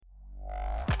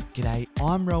G'day,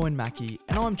 I'm Rowan Mackey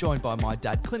and I'm joined by my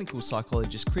dad, clinical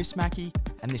psychologist Chris Mackey,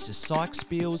 and this is Psych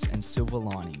Spiels and Silver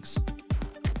Linings.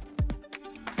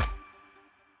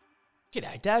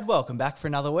 G'day Dad, welcome back for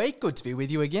another week. Good to be with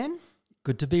you again.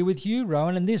 Good to be with you,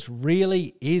 Rowan, and this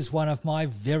really is one of my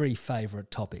very favourite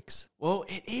topics. Well,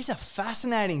 it is a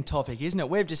fascinating topic, isn't it?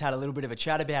 We've just had a little bit of a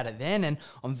chat about it then, and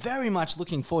I'm very much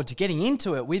looking forward to getting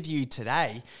into it with you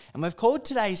today. And we've called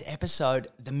today's episode,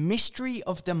 The Mystery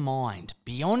of the Mind,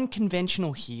 Beyond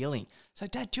Conventional Healing. So,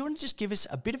 Dad, do you want to just give us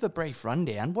a bit of a brief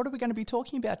rundown? What are we going to be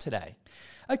talking about today?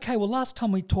 Okay, well, last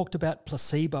time we talked about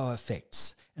placebo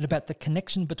effects and about the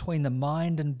connection between the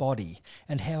mind and body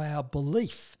and how our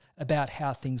belief about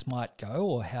how things might go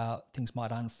or how things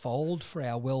might unfold for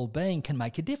our well-being can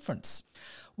make a difference.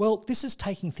 Well, this is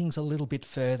taking things a little bit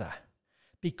further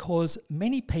because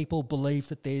many people believe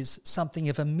that there's something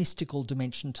of a mystical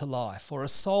dimension to life or a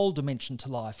soul dimension to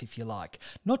life, if you like.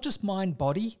 Not just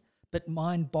mind-body, but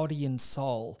mind, body and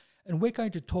soul. And we're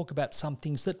going to talk about some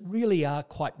things that really are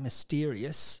quite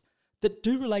mysterious that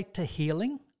do relate to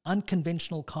healing,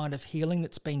 unconventional kind of healing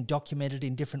that's been documented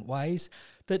in different ways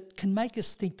that can make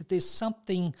us think that there's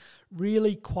something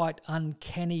really quite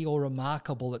uncanny or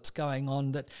remarkable that's going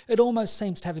on, that it almost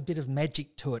seems to have a bit of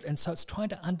magic to it. And so it's trying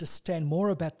to understand more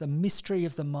about the mystery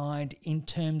of the mind in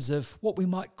terms of what we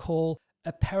might call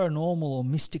a paranormal or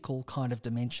mystical kind of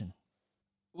dimension.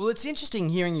 Well, it's interesting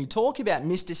hearing you talk about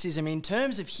mysticism in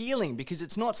terms of healing because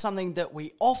it's not something that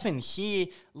we often hear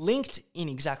linked in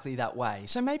exactly that way.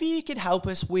 So maybe you could help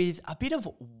us with a bit of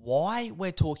why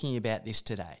we're talking about this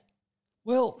today.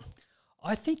 Well,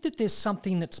 I think that there's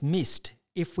something that's missed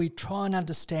if we try and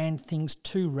understand things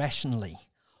too rationally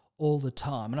all the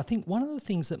time. And I think one of the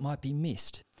things that might be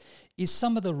missed is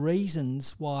some of the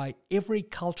reasons why every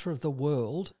culture of the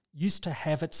world used to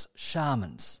have its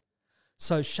shamans.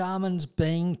 So shamans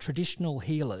being traditional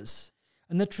healers.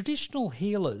 And the traditional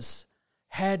healers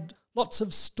had lots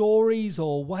of stories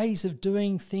or ways of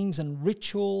doing things and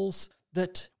rituals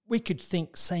that we could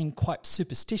think seem quite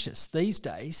superstitious these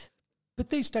days. But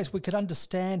these days we could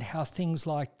understand how things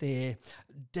like their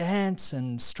dance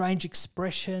and strange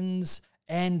expressions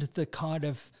and the kind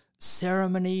of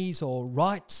ceremonies or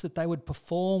rites that they would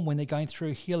perform when they're going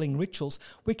through healing rituals,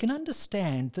 we can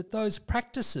understand that those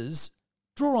practices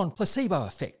draw on placebo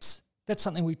effects. That's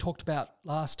something we talked about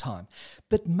last time.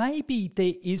 But maybe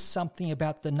there is something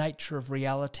about the nature of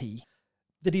reality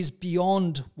that is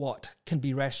beyond what can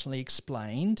be rationally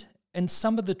explained, and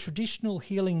some of the traditional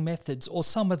healing methods or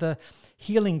some of the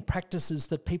healing practices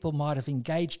that people might have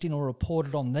engaged in or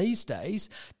reported on these days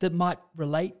that might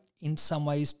relate in some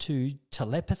ways to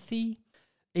telepathy,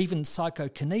 even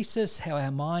psychokinesis, how our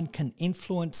mind can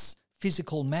influence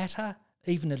physical matter,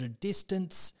 even at a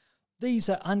distance. These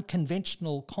are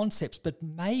unconventional concepts, but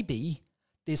maybe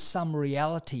there's some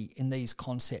reality in these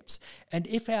concepts. And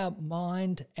if our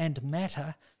mind and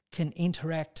matter can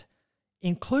interact,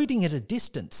 including at a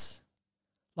distance,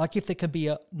 like if there can be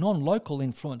a non-local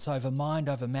influence over mind,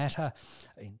 over matter,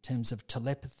 in terms of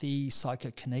telepathy,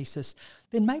 psychokinesis,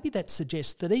 then maybe that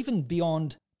suggests that even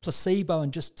beyond placebo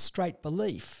and just straight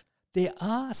belief, there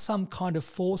are some kind of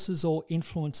forces or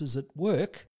influences at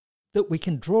work that we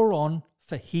can draw on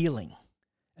for healing.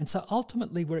 And so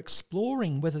ultimately we're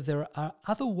exploring whether there are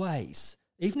other ways,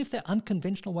 even if they're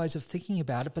unconventional ways of thinking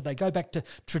about it, but they go back to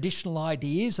traditional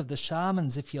ideas of the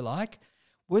shamans, if you like,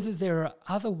 whether there are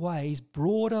other ways,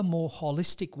 broader, more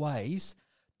holistic ways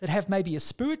that have maybe a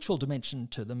spiritual dimension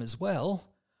to them as well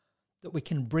that we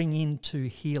can bring into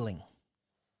healing.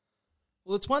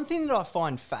 Well, it's one thing that I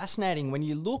find fascinating when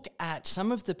you look at some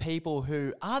of the people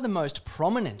who are the most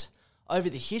prominent over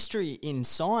the history in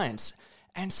science.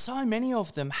 And so many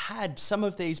of them had some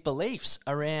of these beliefs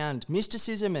around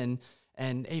mysticism and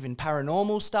even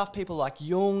paranormal stuff, people like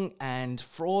Jung and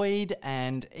Freud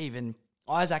and even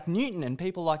Isaac Newton and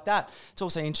people like that. It's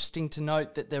also interesting to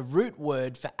note that the root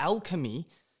word for alchemy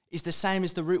is the same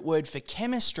as the root word for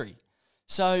chemistry.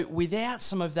 So without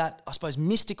some of that, I suppose,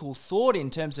 mystical thought in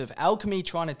terms of alchemy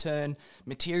trying to turn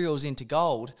materials into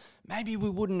gold, maybe we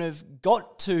wouldn't have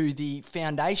got to the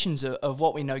foundations of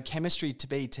what we know chemistry to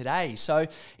be today. So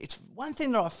it's one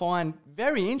thing that I find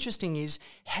very interesting is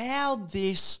how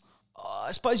this,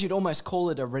 I suppose you'd almost call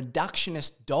it a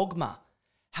reductionist dogma,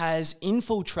 has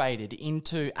infiltrated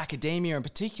into academia and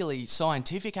particularly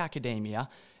scientific academia,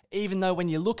 even though when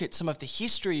you look at some of the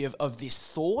history of this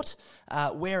thought,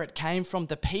 where it came from,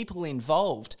 the people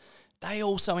involved, they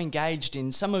also engaged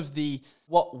in some of the,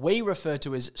 what we refer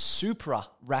to as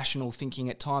supra-rational thinking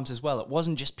at times as well. It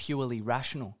wasn't just purely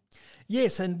rational.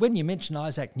 Yes, and when you mention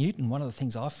Isaac Newton, one of the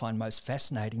things I find most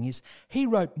fascinating is he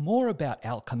wrote more about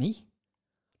alchemy,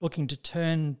 looking to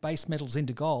turn base metals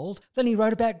into gold, then he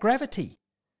wrote about gravity.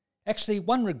 Actually,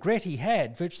 one regret he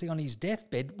had virtually on his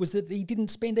deathbed was that he didn't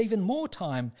spend even more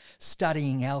time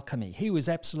studying alchemy. He was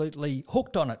absolutely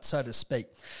hooked on it, so to speak.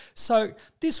 So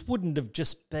this wouldn't have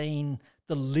just been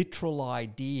the literal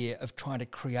idea of trying to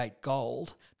create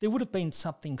gold. There would have been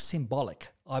something symbolic,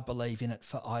 I believe, in it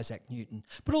for Isaac Newton.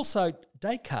 But also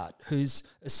Descartes, who's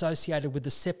associated with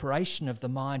the separation of the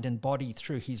mind and body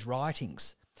through his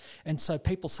writings. And so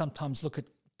people sometimes look at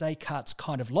Descartes'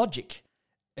 kind of logic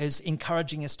as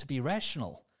encouraging us to be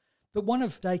rational. But one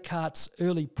of Descartes'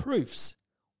 early proofs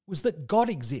was that God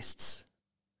exists.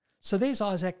 So there's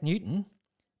Isaac Newton,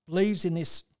 believes in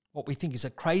this, what we think is a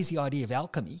crazy idea of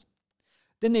alchemy.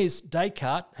 Then there's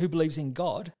Descartes, who believes in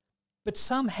God, but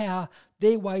somehow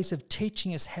their ways of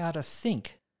teaching us how to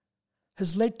think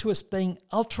has led to us being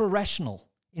ultra-rational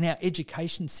in our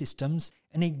education systems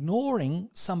and ignoring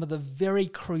some of the very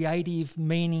creative,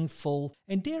 meaningful,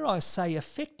 and dare I say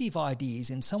effective ideas.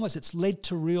 In some ways it's led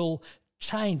to real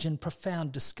change and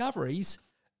profound discoveries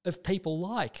of people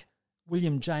like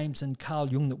William James and Carl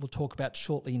Jung that we'll talk about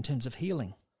shortly in terms of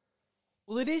healing.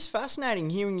 Well, it is fascinating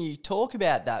hearing you talk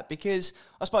about that, because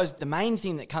I suppose the main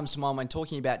thing that comes to mind when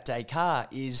talking about Descartes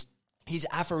is his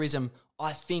aphorism,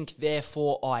 "I think,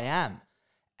 therefore I am."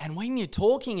 And when you're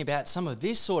talking about some of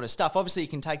this sort of stuff, obviously you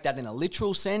can take that in a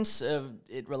literal sense.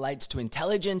 It relates to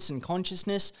intelligence and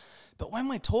consciousness. But when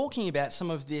we're talking about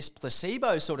some of this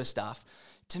placebo sort of stuff,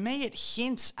 to me it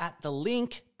hints at the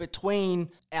link between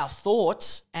our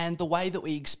thoughts and the way that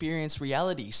we experience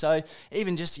reality. So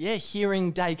even just,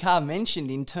 hearing Descartes mentioned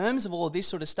in terms of all of this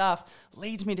sort of stuff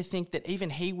leads me to think that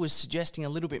even he was suggesting a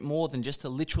little bit more than just a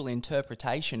literal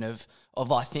interpretation of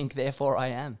 "I think, therefore I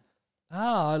am."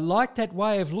 I like that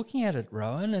way of looking at it,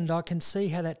 Rowan, and I can see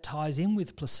how that ties in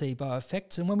with placebo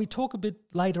effects. And when we talk a bit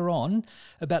later on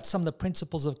about some of the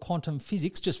principles of quantum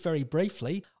physics, just very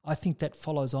briefly, I think that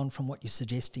follows on from what you're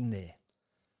suggesting there.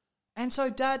 And so,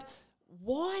 Dad,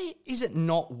 why is it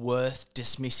not worth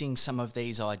dismissing some of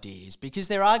these ideas? Because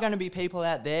there are going to be people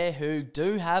out there who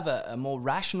do have a more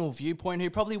rational viewpoint who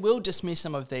probably will dismiss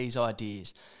some of these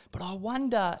ideas. But I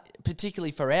wonder,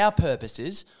 particularly for our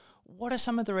purposes, what are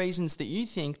some of the reasons that you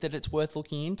think that it's worth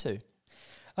looking into?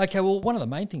 Okay, well, one of the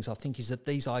main things I think is that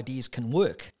these ideas can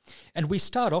work. And we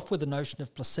start off with the notion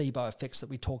of placebo effects that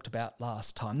we talked about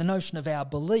last time. The notion of our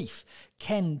belief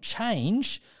can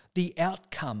change the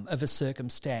outcome of a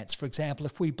circumstance. For example,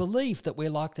 if we believe that we're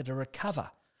likely to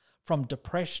recover from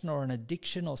depression or an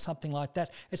addiction or something like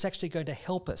that, it's actually going to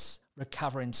help us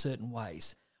recover in certain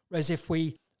ways. Whereas if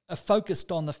we are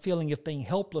focused on the feeling of being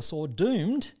helpless or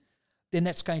doomed, then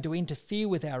that's going to interfere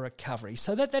with our recovery.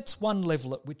 So that's one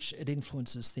level at which it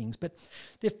influences things. But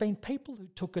there have been people who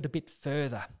took it a bit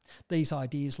further, these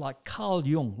ideas, like Carl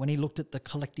Jung when he looked at the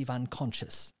collective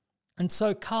unconscious. And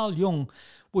so Carl Jung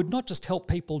would not just help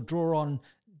people draw on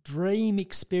dream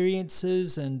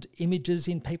experiences and images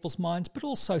in people's minds, but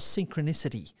also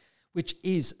synchronicity, which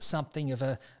is something of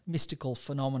a mystical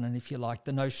phenomenon, if you like,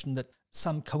 the notion that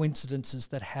some coincidences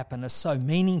that happen are so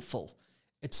meaningful,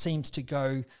 it seems to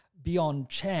go beyond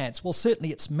chance. Well,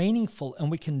 certainly it's meaningful, and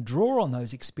we can draw on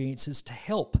those experiences to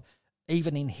help,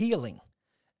 even in healing.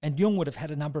 And Jung would have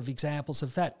had a number of examples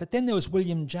of that. But then there was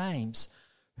William James,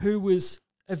 who was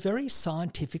a very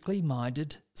scientifically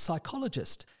minded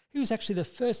psychologist. He was actually the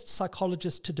first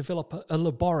psychologist to develop a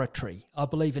laboratory, I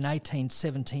believe in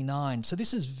 1879. So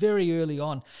this is very early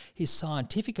on, his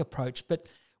scientific approach. But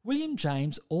William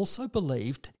James also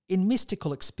believed in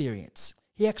mystical experience.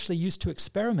 He actually used to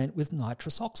experiment with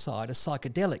nitrous oxide, a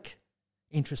psychedelic.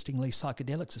 Interestingly,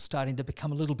 psychedelics are starting to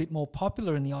become a little bit more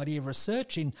popular in the idea of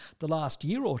research in the last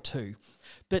year or two.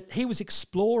 But he was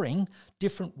exploring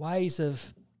different ways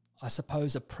of, I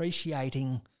suppose,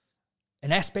 appreciating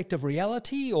an aspect of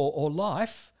reality or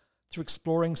life through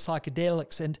exploring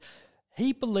psychedelics. And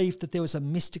he believed that there was a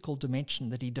mystical dimension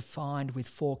that he defined with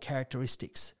 4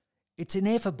 characteristics. It's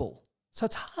ineffable. So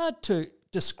it's hard to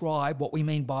describe what we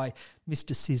mean by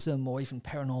mysticism or even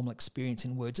paranormal experience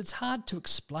in words. It's hard to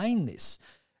explain this.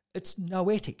 It's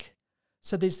noetic.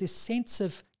 So there's this sense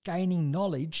of gaining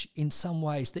knowledge in some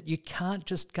ways that you can't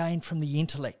just gain from the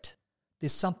intellect.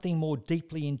 There's something more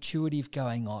deeply intuitive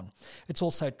going on. It's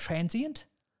also transient,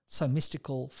 so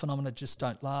mystical phenomena just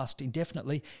don't last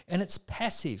indefinitely, and it's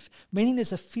passive, meaning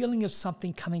there's a feeling of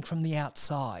something coming from the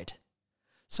outside.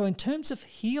 So in terms of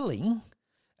healing,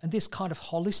 and this kind of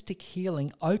holistic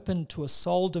healing open to a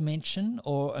soul dimension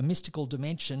or a mystical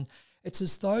dimension, it's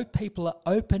as though people are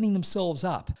opening themselves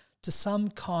up to some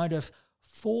kind of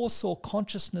force or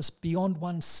consciousness beyond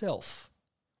oneself,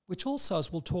 which also,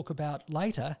 as we'll talk about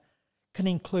later, can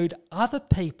include other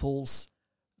people's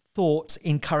thoughts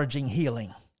encouraging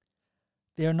healing.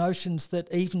 There are notions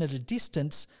that even at a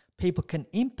distance, people can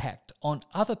impact on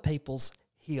other people's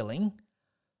healing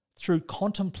through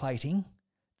contemplating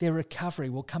their recovery.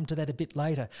 We'll come to that a bit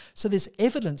later. So there's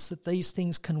evidence that these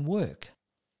things can work.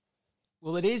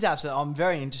 Well, it is absolutely. I'm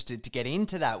very interested to get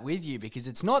into that with you because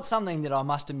it's not something that I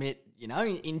must admit,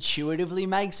 intuitively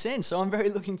makes sense. So I'm very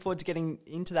looking forward to getting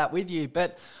into that with you.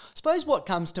 But I suppose what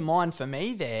comes to mind for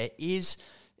me there is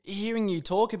hearing you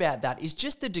talk about that is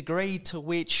just the degree to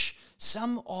which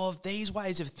some of these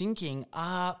ways of thinking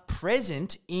are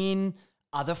present in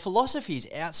other philosophies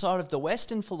outside of the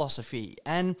Western philosophy.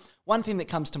 And one thing that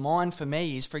comes to mind for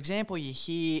me is, for example, you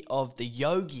hear of the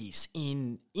yogis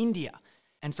in India.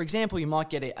 And for example, you might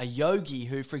get a yogi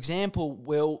who, for example,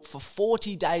 will for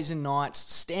 40 days and nights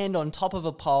stand on top of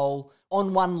a pole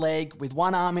on one leg with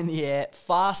one arm in the air,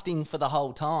 fasting for the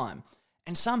whole time.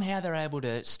 And somehow they're able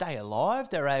to stay alive.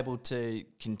 They're able to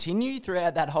continue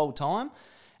throughout that whole time.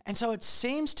 And so it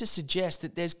seems to suggest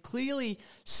that there's clearly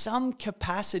some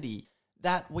capacity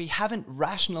that we haven't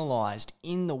rationalized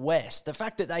in the West. The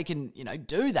fact that they can,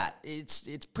 do that, it's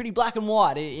pretty black and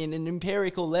white in an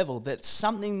empirical level that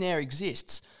something there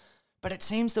exists. But it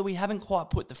seems that we haven't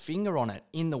quite put the finger on it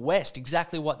in the West,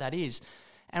 exactly what that is.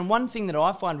 And one thing that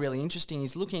I find really interesting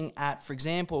is looking at, for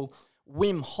example,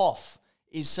 Wim Hof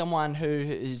is someone who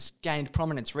has gained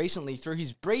prominence recently through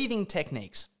his breathing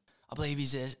techniques. I believe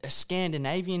he's a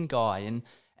Scandinavian guy,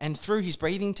 and through his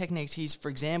breathing techniques, he's, for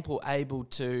example, able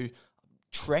to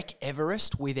trek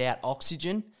Everest without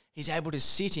oxygen. He's able to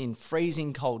sit in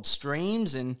freezing cold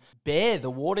streams and bear the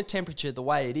water temperature the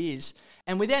way it is,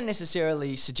 and without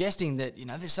necessarily suggesting that,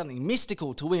 there's something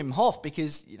mystical to Wim Hof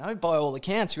because, by all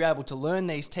accounts, you're able to learn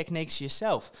these techniques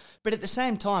yourself. But at the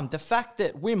same time, the fact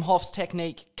that Wim Hof's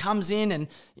technique comes in and,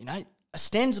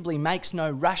 ostensibly makes no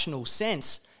rational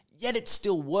sense, yet it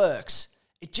still works,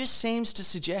 it just seems to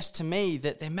suggest to me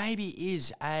that there maybe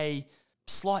is a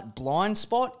slight blind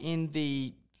spot in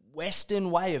the Western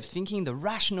way of thinking, the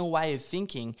rational way of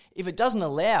thinking, if it doesn't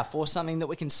allow for something that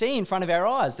we can see in front of our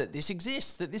eyes, that this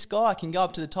exists, that this guy can go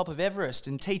up to the top of Everest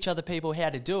and teach other people how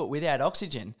to do it without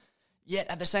oxygen.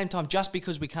 Yet at the same time, just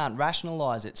because we can't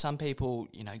rationalise it, some people,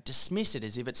 dismiss it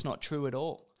as if it's not true at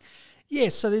all.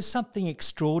 Yes, so there's something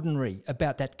extraordinary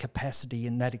about that capacity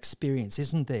and that experience,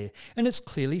 isn't there? And it's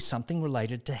clearly something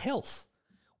related to health,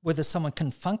 whether someone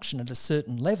can function at a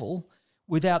certain level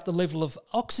without the level of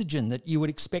oxygen that you would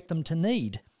expect them to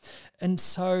need. And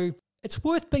so it's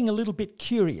worth being a little bit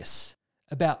curious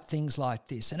about things like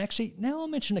this. And actually, now I'll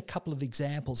mention a couple of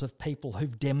examples of people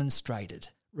who've demonstrated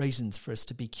reasons for us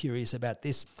to be curious about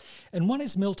this. And one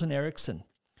is Milton Erickson,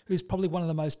 who's probably one of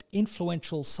the most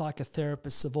influential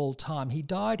psychotherapists of all time. He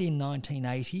died in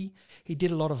 1980. He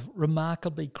did a lot of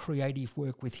remarkably creative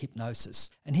work with hypnosis,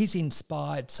 and he's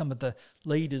inspired some of the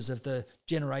leaders of the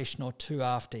generation or two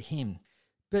after him.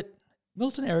 But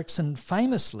Milton Erickson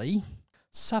famously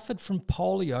suffered from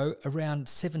polio around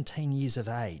 17 years of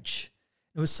age.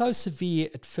 It was so severe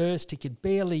at first he could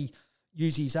barely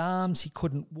use his arms, he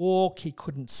couldn't walk, he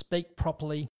couldn't speak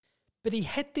properly. But he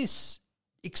had this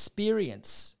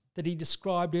experience that he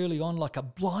described early on like a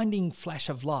blinding flash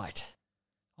of light.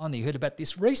 I only heard about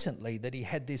this recently, that he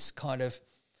had this kind of,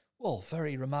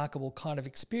 very remarkable kind of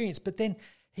experience. But then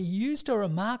he used a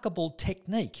remarkable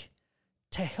technique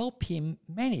to help him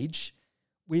manage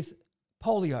with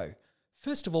polio.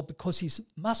 First of all, because his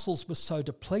muscles were so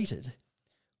depleted,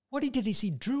 what he did is he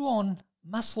drew on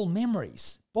muscle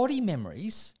memories, body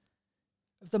memories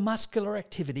of the muscular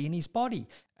activity in his body.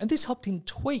 And this helped him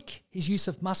tweak his use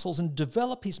of muscles and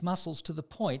develop his muscles to the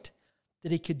point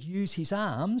that he could use his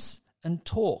arms and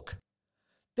talk.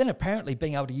 Then apparently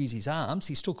being able to use his arms,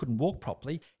 he still couldn't walk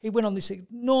properly. He went on this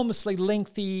enormously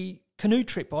lengthy canoe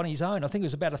trip on his own. I think it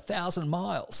was about 1,000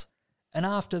 miles. And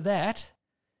after that,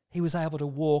 he was able to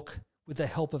walk with the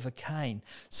help of a cane.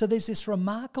 So there's this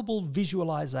remarkable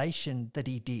visualization that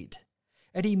he did.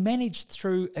 And he managed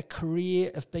through a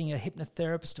career of being a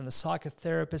hypnotherapist and a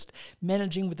psychotherapist,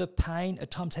 managing with the pain,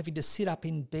 at times having to sit up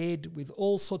in bed with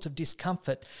all sorts of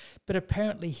discomfort. But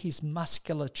apparently his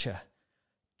musculature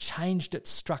changed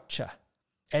its structure,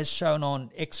 as shown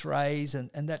on x-rays, and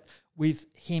that with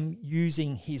him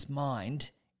using his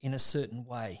mind in a certain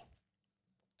way.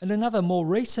 And another more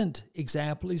recent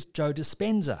example is Joe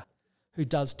Dispenza, who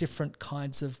does different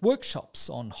kinds of workshops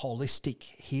on holistic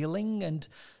healing. And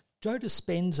Joe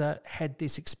Dispenza had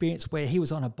this experience where he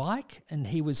was on a bike and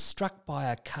he was struck by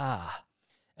a car,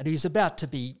 and he was about to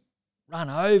be run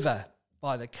over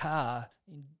by the car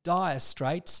in dire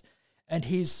straits, and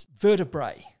his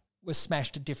vertebrae were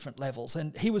smashed at different levels,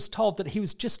 and he was told that he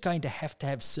was just going to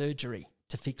have surgery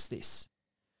to fix this.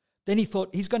 Then he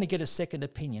thought he's going to get a second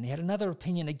opinion. He had another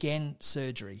opinion again,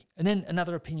 surgery, and then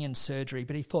another opinion, surgery.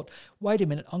 But he thought, wait a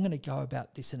minute, I'm going to go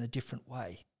about this in a different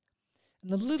way.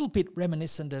 And a little bit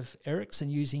reminiscent of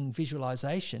Erickson using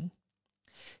visualization,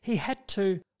 he had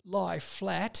to lie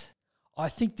flat. I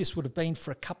think this would have been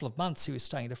for a couple of months. He was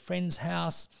staying at a friend's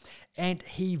house and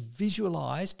he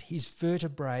visualised his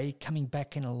vertebrae coming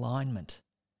back in alignment.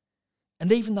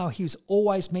 And even though he was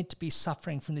always meant to be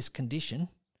suffering from this condition,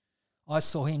 I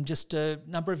saw him just a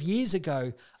number of years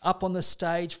ago up on the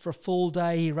stage for a full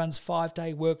day. He runs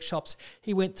 5-day workshops.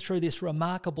 He went through this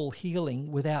remarkable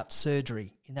healing without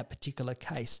surgery in that particular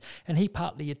case. And he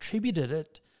partly attributed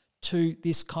it to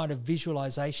this kind of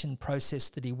visualization process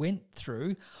that he went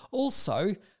through.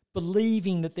 Also,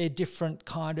 believing that there are different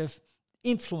kind of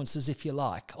influences, if you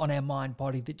like, on our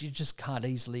mind-body that you just can't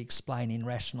easily explain in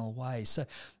rational ways. So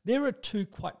there are two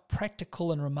quite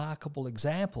practical and remarkable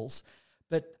examples,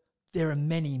 but there are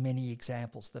many, many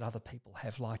examples that other people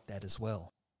have like that as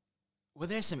well. Well,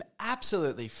 there's some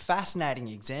absolutely fascinating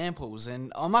examples,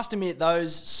 and I must admit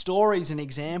those stories and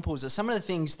examples are some of the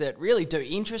things that really do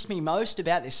interest me most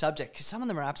about this subject, because some of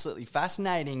them are absolutely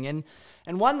fascinating. And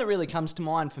one that really comes to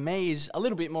mind for me is a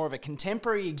little bit more of a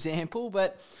contemporary example,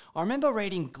 but I remember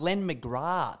reading Glenn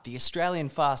McGrath, the Australian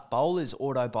fast bowler's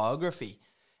autobiography,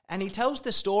 and he tells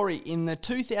the story in the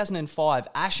 2005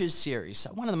 Ashes series,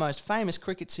 so one of the most famous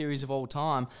cricket series of all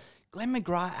time. Glenn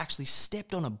McGrath actually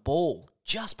stepped on a ball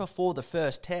just before the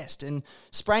first test and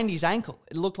sprained his ankle.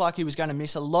 It looked like he was going to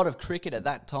miss a lot of cricket at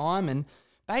that time, and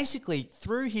basically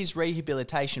through his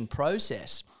rehabilitation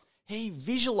process, he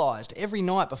visualised every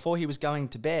night before he was going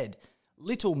to bed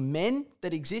little men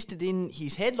that existed in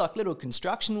his head, like little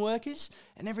construction workers,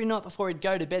 and every night before he'd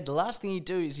go to bed, the last thing he'd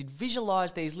do is he'd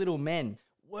visualise these little men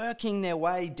working their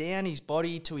way down his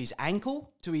body to his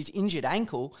ankle, to his injured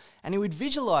ankle, and he would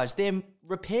visualise them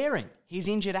repairing his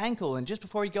injured ankle. And just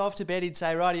before he'd go off to bed, he'd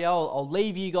say, rightio, I'll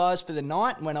leave you guys for the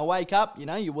night, and when I wake up,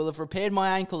 you will have repaired my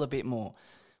ankle a bit more.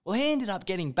 Well, he ended up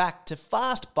getting back to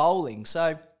fast bowling,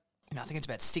 so I think it's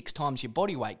about 6 times your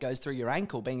body weight goes through your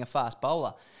ankle being a fast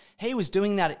bowler. He was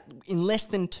doing that in less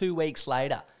than 2 weeks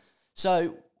later.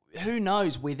 So who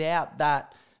knows, without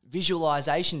that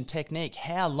visualization technique,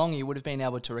 how long you would have been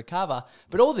able to recover.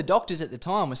 But all the doctors at the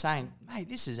time were saying, mate,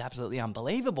 this is absolutely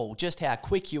unbelievable, just how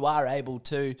quick you are able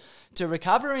to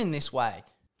recover in this way.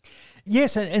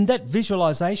 Yes, and that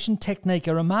visualization technique,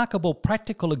 a remarkable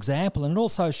practical example, and it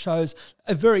also shows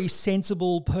a very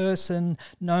sensible person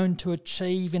known to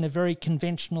achieve in a very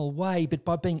conventional way, but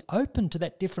by being open to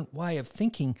that different way of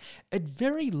thinking, at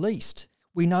very least,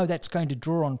 we know that's going to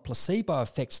draw on placebo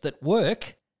effects that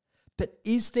work. But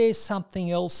is there something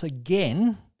else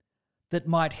again that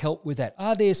might help with that?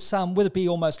 Are there some, would it be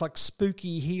almost like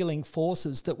spooky healing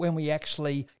forces that when we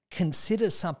actually consider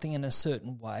something in a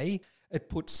certain way, it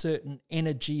puts certain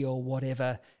energy or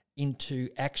whatever into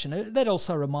action? That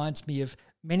also reminds me of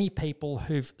many people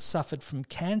who've suffered from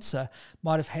cancer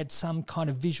might have had some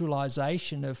kind of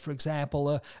visualization of, for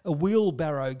example, a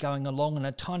wheelbarrow going along and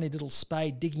a tiny little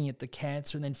spade digging at the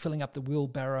cancer and then filling up the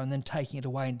wheelbarrow and then taking it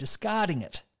away and discarding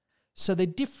it. So there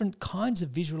are different kinds of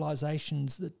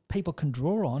visualizations that people can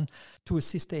draw on to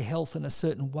assist their health in a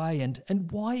certain way.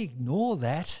 And why ignore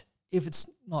that if it's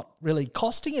not really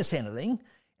costing us anything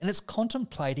and it's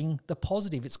contemplating the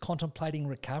positive, it's contemplating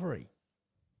recovery?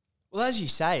 Well, as you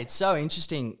say, it's so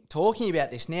interesting talking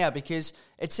about this now, because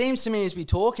it seems to me as we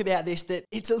talk about this that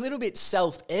it's a little bit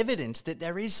self-evident that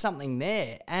there is something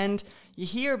there. And you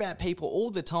hear about people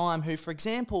all the time who, for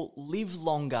example, live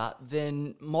longer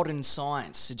than modern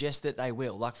science suggests that they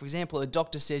will. Like, for example, a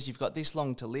doctor says you've got this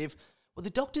long to live. Well, the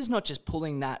doctor's not just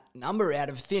pulling that number out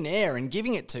of thin air and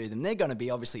giving it to them. They're going to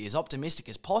be obviously as optimistic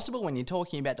as possible when you're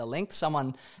talking about the length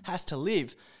someone has to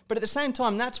live. But at the same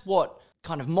time, that's what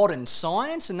kind of modern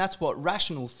science, and that's what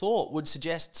rational thought would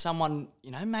suggest someone,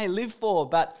 may live for,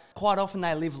 but quite often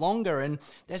they live longer. And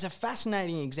there's a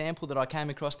fascinating example that I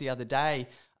came across the other day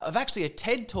of actually a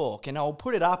TED Talk, and I'll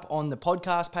put it up on the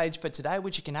podcast page for today,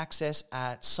 which you can access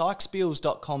at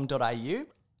psychspills.com.au,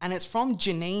 and it's from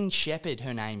Janine Shepherd,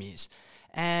 her name is.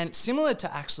 And similar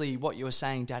to actually what you were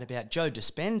saying, Dad, about Joe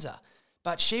Dispenza,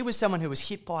 but she was someone who was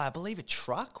hit by, I believe, a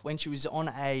truck when she was on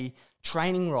a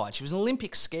training ride. She was an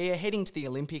Olympic skier heading to the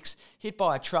Olympics, hit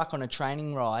by a truck on a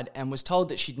training ride, and was told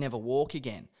that she'd never walk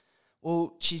again.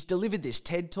 Well, she's delivered this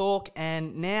TED Talk,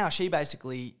 and now she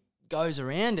basically goes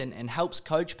around and helps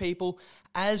coach people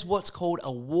as what's called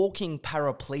a walking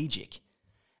paraplegic.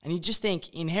 And you just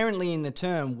think inherently in the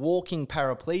term walking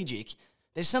paraplegic,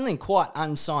 there's something quite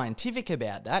unscientific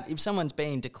about that. If someone's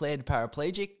been declared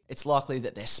paraplegic, it's likely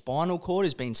that their spinal cord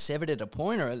has been severed at a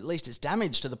point, or at least it's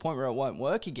damaged to the point where it won't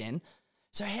work again.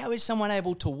 So how is someone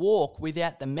able to walk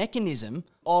without the mechanism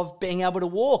of being able to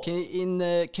walk in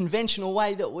the conventional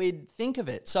way that we'd think of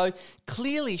it? So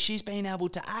clearly she's been able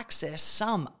to access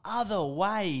some other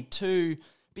way to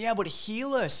be able to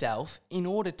heal herself in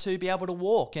order to be able to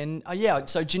walk. And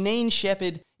so Janine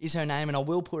Shepherd is her name, and I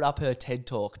will put up her TED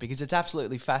Talk because it's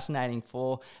absolutely fascinating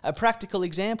for a practical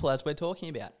example as we're talking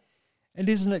about. And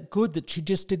isn't it good that she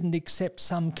just didn't accept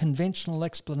some conventional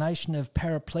explanation of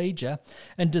paraplegia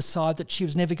and decide that she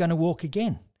was never going to walk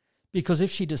again? Because if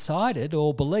she decided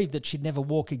or believed that she'd never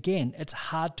walk again, it's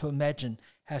hard to imagine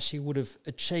how she would have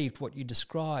achieved what you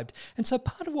described. And so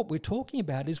part of what we're talking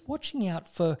about is watching out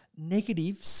for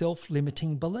negative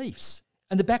self-limiting beliefs.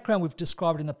 And the background we've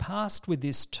described in the past with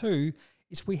this too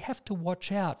is we have to watch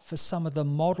out for some of the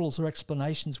models or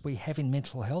explanations we have in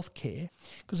mental health care.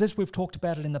 Because as we've talked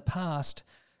about it in the past,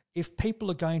 if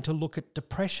people are going to look at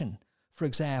depression, for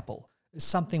example, as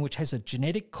something which has a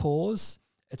genetic cause,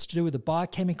 it's to do with a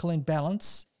biochemical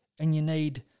imbalance, and you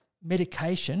need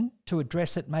medication to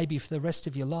address it maybe for the rest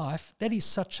of your life, that is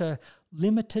such a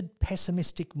limited,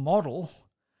 pessimistic model.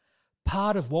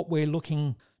 Part of what we're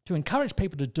looking to encourage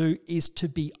people to do is to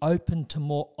be open to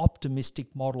more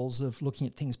optimistic models of looking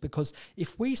at things, because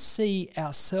if we see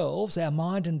ourselves, our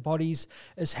mind and bodies,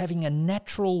 as having a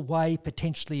natural way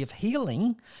potentially of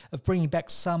healing, of bringing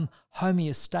back some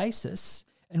homeostasis,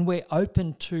 and we're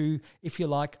open to, if you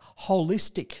like,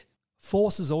 holistic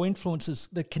forces or influences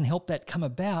that can help that come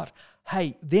about,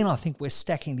 hey, then I think we're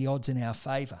stacking the odds in our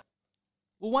favour.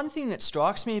 Well, one thing that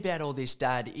strikes me about all this,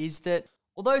 Dad, is that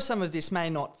although some of this may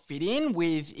not fit in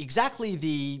with exactly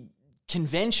the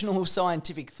conventional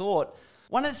scientific thought,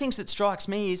 one of the things that strikes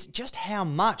me is just how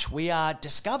much we are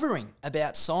discovering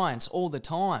about science all the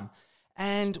time.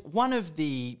 And one of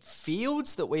the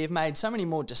fields that we have made so many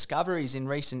more discoveries in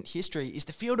recent history is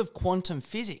the field of quantum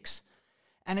physics.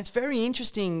 And it's very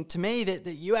interesting to me that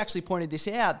you actually pointed this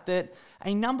out, that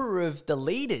a number of the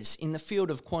leaders in the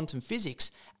field of quantum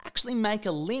physics actually make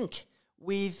a link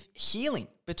with healing,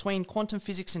 between quantum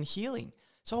physics and healing.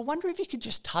 So I wonder if you could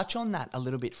just touch on that a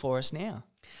little bit for us now.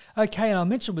 Okay, and I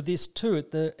mentioned with this too, at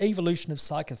the Evolution of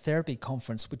Psychotherapy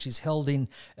conference, which is held in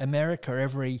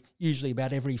America usually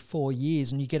about every 4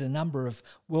 years, and you get a number of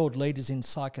world leaders in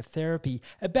psychotherapy,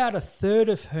 about a third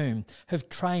of whom have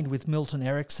trained with Milton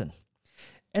Erickson.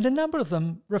 And a number of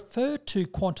them refer to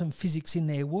quantum physics in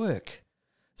their work.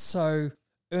 So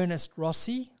Ernest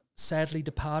Rossi, sadly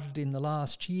departed in the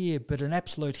last year, but an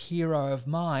absolute hero of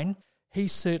mine, he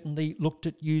certainly looked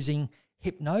at using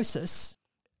hypnosis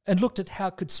and looked at how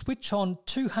it could switch on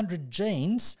 200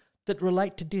 genes that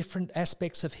relate to different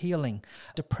aspects of healing: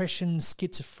 depression,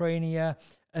 schizophrenia,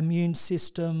 immune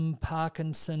system,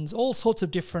 Parkinson's, all sorts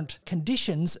of different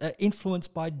conditions are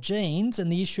influenced by genes,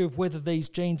 and the issue of whether these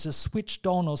genes are switched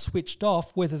on or switched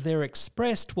off, whether they're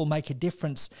expressed, will make a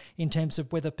difference in terms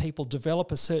of whether people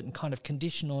develop a certain kind of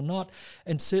condition or not.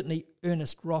 And certainly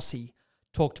Ernest Rossi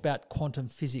talked about quantum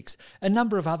physics. A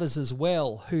number of others as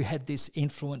well who had this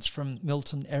influence from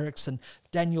Milton Erickson.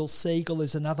 Daniel Siegel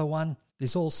is another one.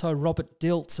 There's also Robert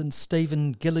Dilts and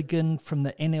Stephen Gilligan from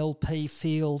the NLP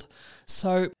field.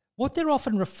 So what they're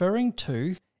often referring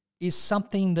to is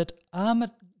something that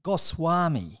Amit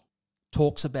Goswami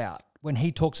talks about when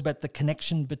he talks about the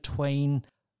connection between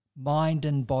mind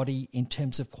and body in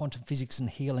terms of quantum physics and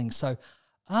healing. So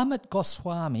Amit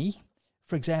Goswami,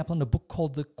 for example, in a book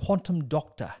called The Quantum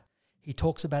Doctor, he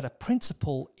talks about a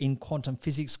principle in quantum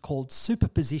physics called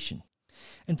superposition.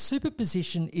 And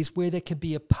superposition is where there can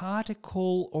be a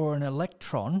particle or an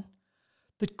electron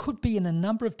that could be in a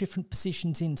number of different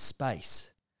positions in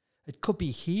space. It could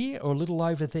be here or a little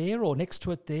over there or next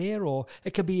to it there, or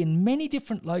it could be in many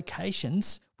different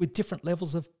locations with different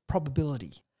levels of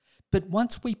probability. But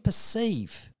once we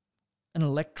perceive an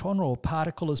electron or a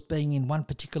particle as being in one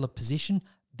particular position,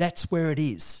 that's where it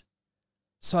is.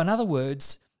 So in other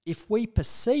words, if we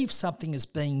perceive something as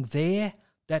being there,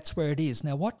 that's where it is.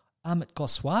 Now what Amit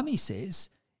Goswami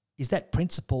says is that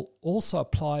principle also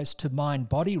applies to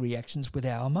mind-body reactions with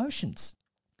our emotions.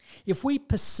 If we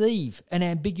perceive an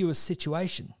ambiguous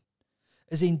situation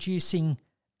as inducing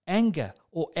anger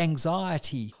or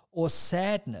anxiety or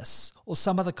sadness or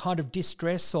some other kind of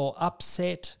distress or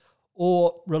upset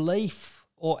or relief,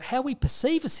 or how we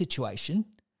perceive a situation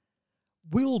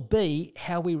will be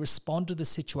how we respond to the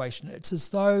situation. It's as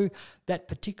though that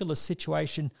particular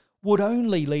situation would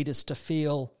only lead us to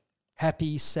feel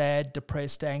happy, sad,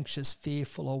 depressed, anxious,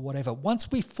 fearful, or whatever. Once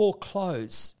we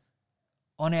foreclose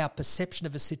on our perception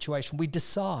of a situation, we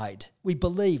decide, we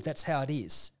believe that's how it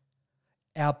is,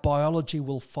 our biology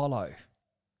will follow.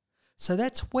 So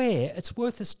that's where it's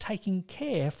worth us taking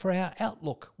care for our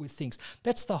outlook with things.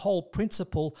 That's the whole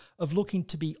principle of looking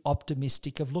to be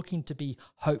optimistic, of looking to be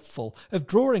hopeful, of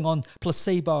drawing on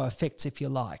placebo effects, if you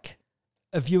like,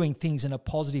 of viewing things in a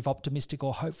positive, optimistic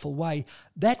or hopeful way.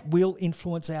 That will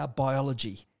influence our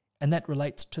biology, and that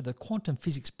relates to the quantum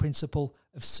physics principle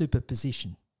of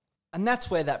superposition. And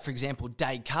that's where that, for example,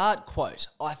 Descartes quote,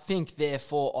 "I think,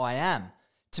 therefore I am."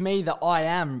 To me, the I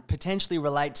am potentially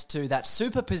relates to that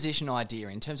superposition idea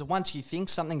in terms of once you think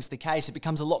something's the case, it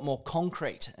becomes a lot more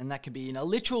concrete. And that could be in a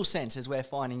literal sense, as we're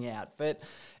finding out. But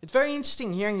it's very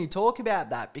interesting hearing you talk about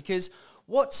that, because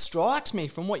what strikes me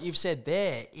from what you've said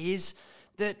there is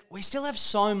that we still have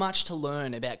so much to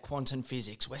learn about quantum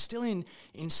physics. We're still in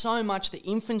so much the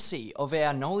infancy of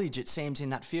our knowledge, it seems, in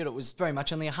that field. It was very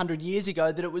much only 100 years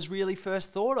ago that it was really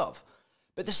first thought of.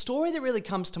 But the story that really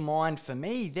comes to mind for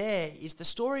me there is the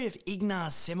story of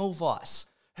Ignaz Semmelweis,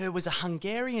 who was a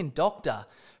Hungarian doctor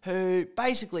who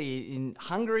basically in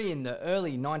Hungary in the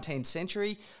early 19th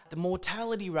century, the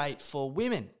mortality rate for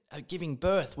women giving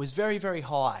birth was very, very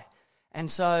high.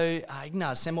 And so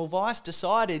Ignaz Semmelweis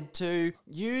decided to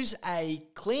use a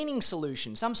cleaning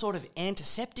solution, some sort of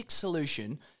antiseptic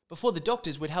solution, before the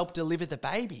doctors would help deliver the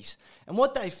babies. And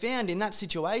what they found in that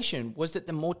situation was that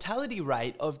the mortality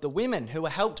rate of the women who were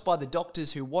helped by the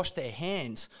doctors who washed their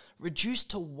hands reduced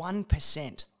to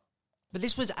 1%. But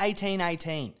this was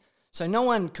 1818. So no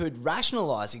one could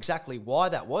rationalise exactly why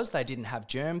that was. They didn't have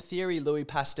germ theory. Louis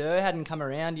Pasteur hadn't come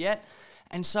around yet.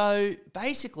 And so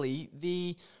basically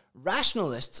the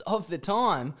rationalists of the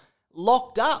time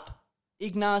locked up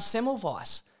Ignaz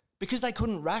Semmelweis because they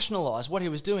couldn't rationalise what he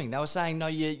was doing. They were saying, no,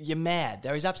 you're mad.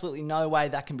 There is absolutely no way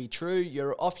that can be true.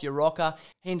 You're off your rocker.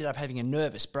 He ended up having a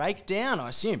nervous breakdown, I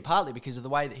assume, partly because of the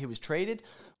way that he was treated.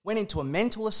 Went into a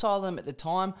mental asylum at the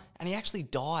time, and he actually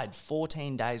died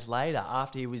 14 days later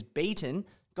after he was beaten,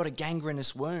 got a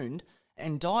gangrenous wound,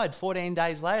 and died 14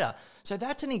 days later. So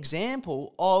that's an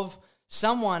example of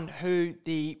someone who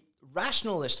the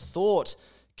rationalist thought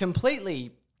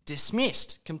completely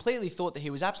dismissed, completely thought that he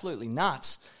was absolutely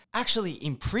nuts, actually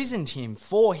imprisoned him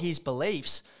for his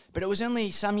beliefs. But it was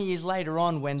only some years later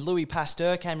on when Louis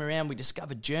Pasteur came around, we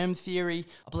discovered germ theory.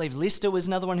 I believe Lister was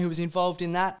another one who was involved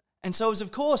in that. And so it was,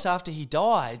 of course, after he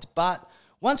died. But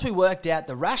once we worked out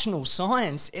the rational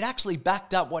science, it actually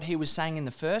backed up what he was saying in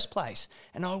the first place.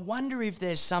 And I wonder if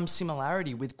there's some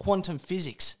similarity with quantum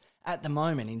physics at the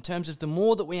moment in terms of the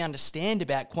more that we understand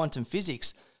about quantum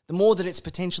physics, the more that it's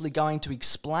potentially going to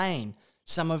explain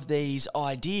some of these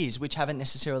ideas which haven't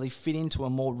necessarily fit into a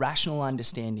more rational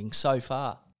understanding so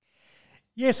far.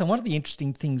 Yes, and one of the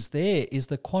interesting things there is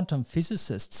the quantum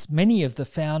physicists, many of the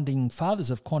founding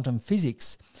fathers of quantum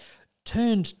physics,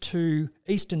 turned to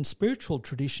Eastern spiritual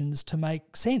traditions to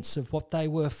make sense of what they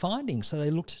were finding. So they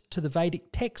looked to the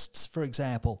Vedic texts, for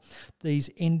example, these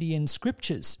Indian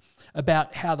scriptures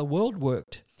about how the world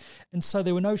worked. And so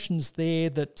there were notions there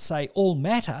that say all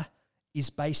matter is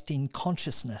based in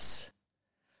consciousness.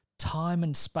 Time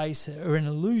and space are an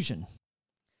illusion.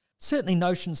 Certainly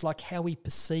notions like how we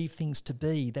perceive things to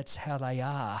be, that's how they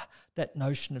are, that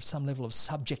notion of some level of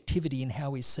subjectivity in how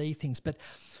we see things. But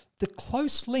the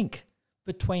close link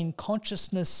between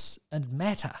consciousness and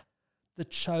matter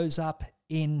that shows up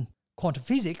in quantum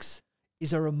physics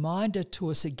is a reminder to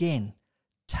us again,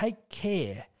 take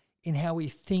care in how we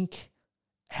think,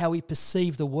 how we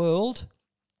perceive the world,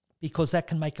 because that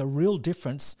can make a real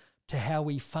difference to how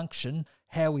we function,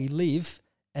 how we live,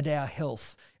 and our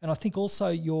health. And I think also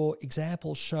your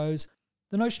example shows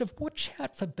the notion of watch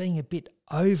out for being a bit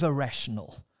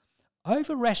over-rational.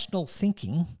 Over-rational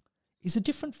thinking is a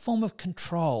different form of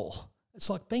control. It's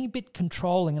like being a bit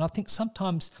controlling. And I think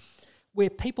sometimes where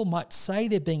people might say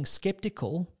they're being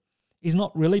skeptical is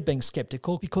not really being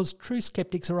skeptical, because true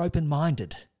skeptics are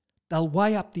open-minded. They'll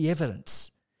weigh up the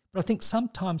evidence. But I think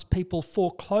sometimes people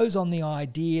foreclose on the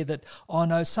idea that, oh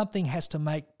no, something has to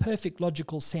make perfect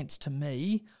logical sense to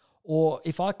me, or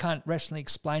if I can't rationally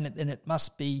explain it, then it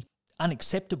must be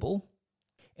unacceptable.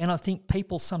 And I think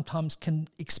people sometimes can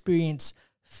experience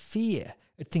fear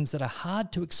at things that are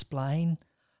hard to explain,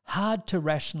 hard to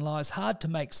rationalise, hard to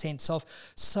make sense of.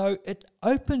 So it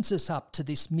opens us up to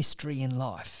this mystery in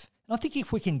life. And I think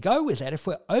if we can go with that, if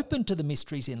we're open to the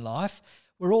mysteries in life,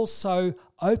 we're also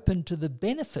open to the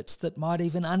benefits that might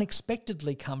even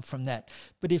unexpectedly come from that.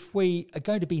 But if we are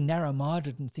going to be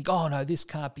narrow-minded and think, oh no, this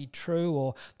can't be true,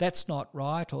 or that's not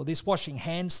right, or this washing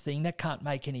hands thing, that can't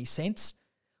make any sense,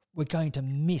 we're going to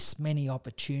miss many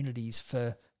opportunities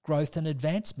for growth and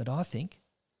advancement, I think.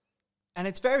 And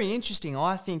it's very interesting,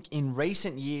 I think, in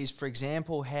recent years, for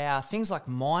example, how things like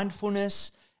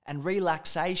mindfulness and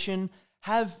relaxation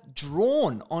have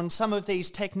drawn on some of these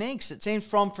techniques. It seems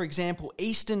from, for example,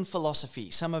 Eastern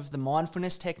philosophy. Some of the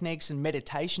mindfulness techniques and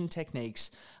meditation techniques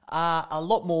are a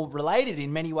lot more related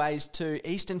in many ways to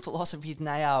Eastern philosophy than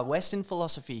they are Western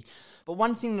philosophy. But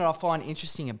one thing that I find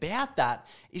interesting about that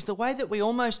is the way that we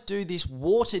almost do this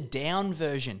watered down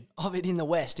version of it in the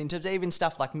West, in terms of even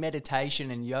stuff like meditation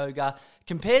and yoga,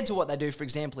 compared to what they do, for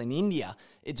example, in India.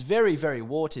 It's very, very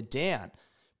watered down.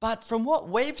 But from what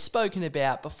we've spoken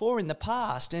about before in the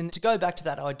past, and to go back to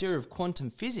that idea of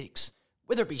quantum physics,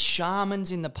 whether it be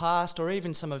shamans in the past or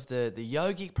even some of the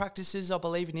yogic practices, I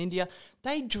believe, in India,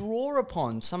 they draw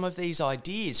upon some of these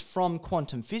ideas from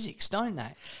quantum physics, don't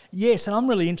they? Yes, and I'm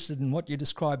really interested in what you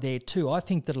described there too. I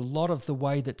think that a lot of the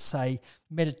way that, say,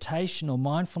 meditation or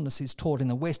mindfulness is taught in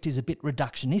the West is a bit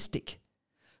reductionistic.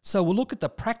 So we'll look at the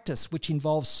practice, which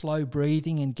involves slow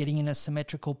breathing and getting in a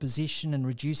symmetrical position and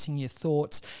reducing your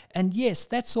thoughts. And yes,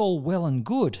 that's all well and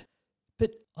good.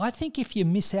 But I think if you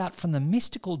miss out from the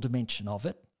mystical dimension of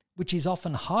it, which is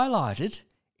often highlighted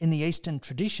in the Eastern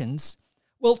traditions,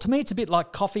 well, to me it's a bit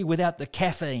like coffee without the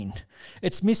caffeine.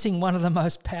 It's missing one of the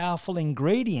most powerful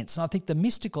ingredients, and I think the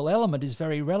mystical element is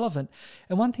very relevant.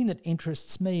 And one thing that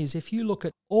interests me is if you look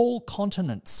at all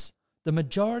continents, the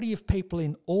majority of people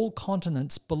in all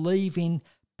continents believe in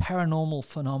paranormal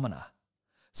phenomena.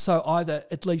 So either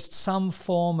at least some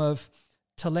form of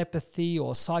telepathy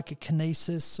or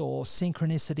psychokinesis or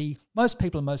synchronicity. Most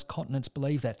people in most continents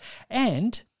believe that.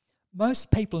 And most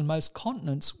people in most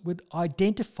continents would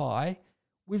identify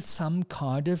with some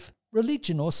kind of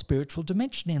religion or spiritual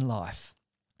dimension in life.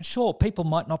 Sure, people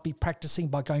might not be practicing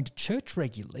by going to church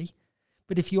regularly,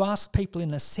 but if you ask people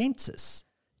in a census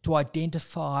to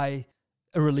identify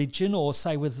a religion or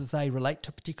say whether they relate to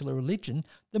a particular religion,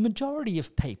 the majority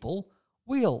of people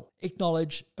will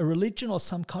acknowledge a religion or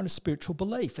some kind of spiritual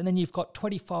belief. And then you've got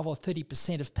 25 or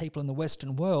 30% of people in the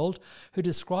Western world who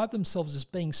describe themselves as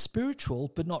being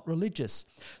spiritual but not religious.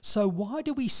 So why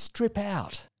do we strip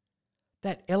out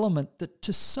that element that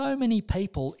to so many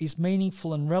people is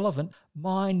meaningful and relevant,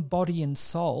 mind, body and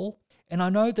soul? And I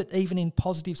know that even in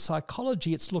positive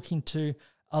psychology, it's looking to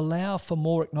allow for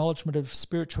more acknowledgement of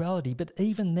spirituality, but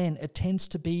even then it tends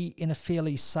to be in a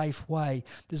fairly safe way.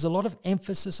 There's a lot of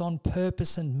emphasis on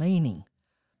purpose and meaning.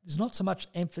 There's not so much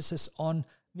emphasis on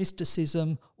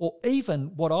mysticism or even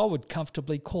what I would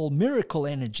comfortably call miracle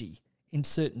energy in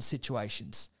certain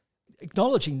situations.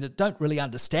 Acknowledging that don't really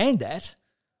understand that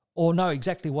or know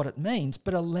exactly what it means,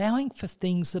 but allowing for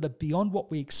things that are beyond what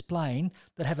we explain,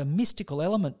 that have a mystical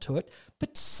element to it,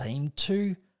 but seem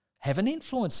to have an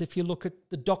influence. If you look at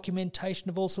the documentation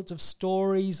of all sorts of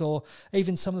stories or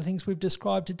even some of the things we've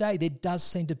described today, there does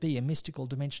seem to be a mystical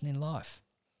dimension in life.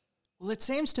 Well, it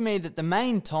seems to me that the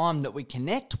main time that we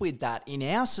connect with that in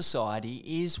our society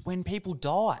is when people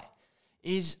die.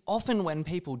 Is often when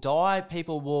people die,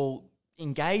 people will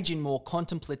engage in more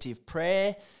contemplative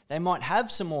prayer. They might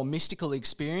have some more mystical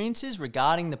experiences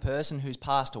regarding the person who's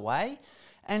passed away.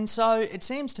 And so it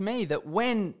seems to me that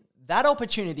when that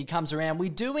opportunity comes around, we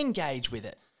do engage with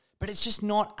it, but it's just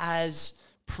not as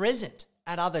present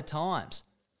at other times.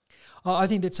 I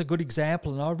think that's a good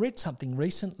example, and I read something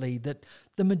recently that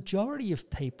the majority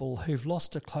of people who've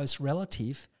lost a close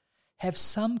relative have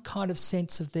some kind of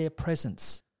sense of their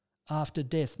presence after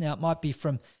death. Now, it might be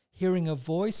from hearing a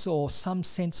voice or some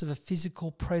sense of a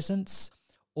physical presence,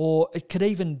 or it could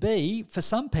even be, for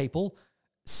some people,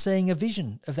 seeing a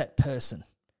vision of that person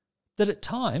that at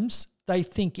times they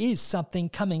think is something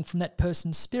coming from that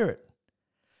person's spirit.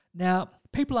 Now,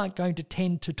 people aren't going to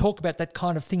tend to talk about that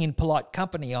kind of thing in polite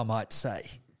company, I might say.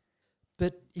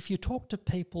 But if you talk to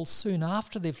people soon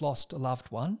after they've lost a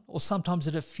loved one, or sometimes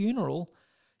at a funeral,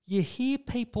 you hear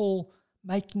people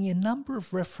making a number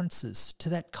of references to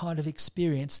that kind of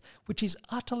experience, which is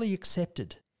utterly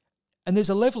accepted. And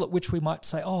there's a level at which we might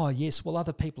say, oh yes, well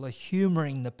other people are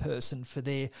humouring the person for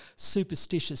their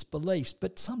superstitious beliefs.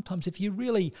 But sometimes if you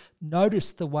really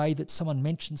notice the way that someone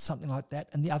mentions something like that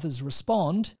and the others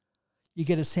respond, you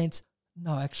get a sense,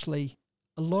 no, actually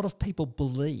a lot of people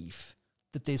believe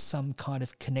that there's some kind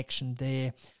of connection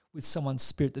there with someone's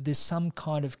spirit, that there's some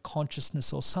kind of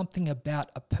consciousness or something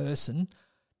about a person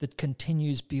that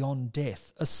continues beyond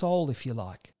death, a soul if you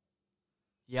like.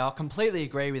 Yeah, I completely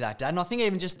agree with that, Dad. And I think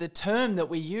even just the term that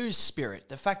we use, spirit,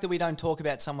 the fact that we don't talk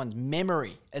about someone's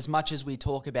memory as much as we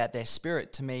talk about their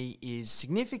spirit, to me is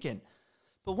significant.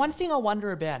 But one thing I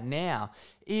wonder about now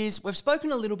is we've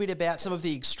spoken a little bit about some of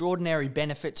the extraordinary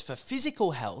benefits for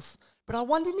physical health, But I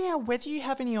wonder now whether you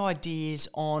have any ideas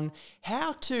on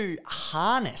how to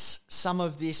harness some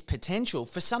of this potential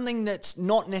for something that's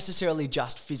not necessarily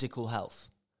just physical health.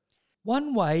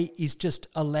 One way is just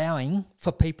allowing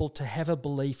for people to have a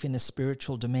belief in a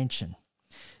spiritual dimension.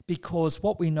 Because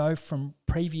what we know from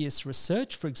previous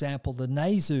research, for example, the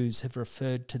Nazus have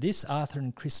referred to this, Arthur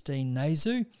and Christine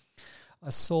Nazu. I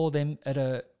saw them at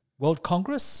a World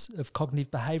Congress of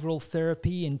Cognitive Behavioural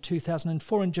Therapy in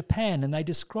 2004 in Japan, and they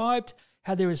described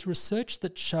how there is research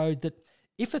that showed that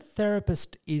if a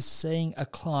therapist is seeing a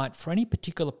client for any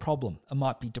particular problem, it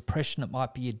might be depression, it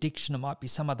might be addiction, it might be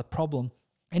some other problem,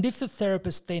 and if the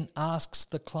therapist then asks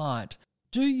the client,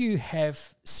 do you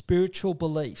have spiritual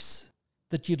beliefs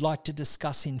that you'd like to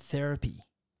discuss in therapy?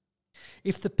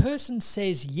 If the person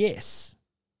says yes,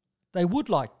 they would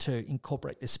like to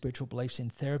incorporate their spiritual beliefs in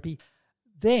therapy,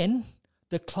 then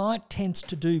the client tends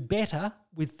to do better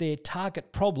with their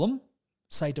target problem,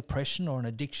 say depression or an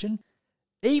addiction,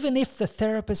 even if the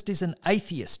therapist is an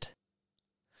atheist.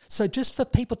 So just for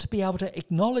people to be able to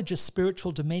acknowledge a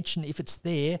spiritual dimension, if it's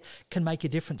there, can make a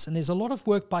difference. And there's a lot of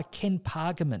work by Ken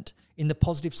Pargament in the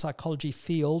positive psychology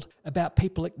field about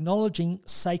people acknowledging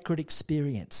sacred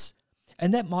experience.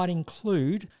 And that might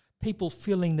include people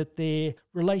feeling that their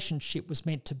relationship was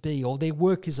meant to be, or their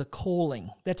work is a calling.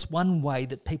 That's one way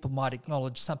that people might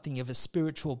acknowledge something of a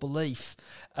spiritual belief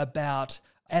about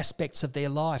aspects of their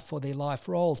life or their life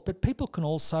roles. But people can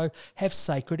also have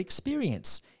sacred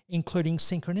experience, including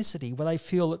synchronicity, where they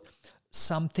feel that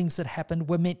some things that happened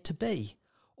were meant to be,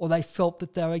 or they felt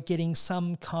that they were getting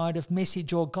some kind of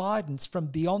message or guidance from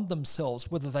beyond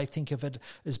themselves, whether they think of it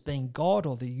as being God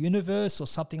or the universe or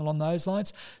something along those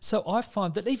lines. So I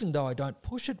find that even though I don't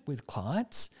push it with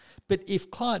clients, but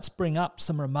if clients bring up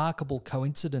some remarkable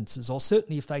coincidences, or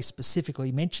certainly if they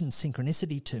specifically mention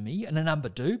synchronicity to me, and a number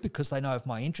do because they know of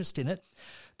my interest in it,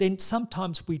 then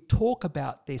sometimes we talk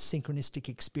about their synchronistic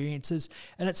experiences,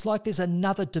 and it's like there's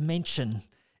another dimension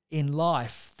in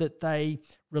life that they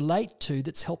relate to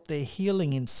that's helped their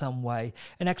healing in some way.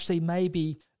 And actually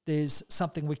maybe there's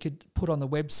something we could put on the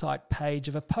website page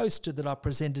of a poster that I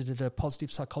presented at a positive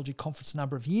psychology conference a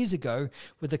number of years ago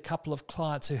with a couple of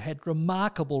clients who had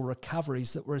remarkable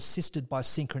recoveries that were assisted by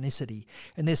synchronicity.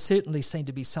 And there certainly seemed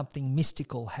to be something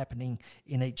mystical happening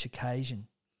in each occasion.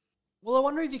 Well, I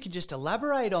wonder if you could just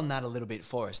elaborate on that a little bit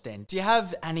for us then. Do you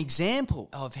have an example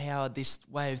of how this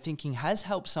way of thinking has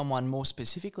helped someone more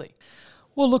specifically?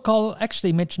 Well, look, I'll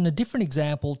actually mention a different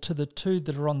example to the two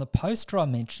that are on the poster I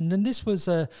mentioned, and this was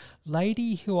a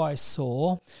lady who I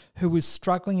saw who was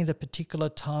struggling at a particular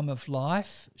time of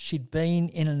life. She'd been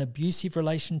in an abusive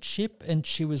relationship and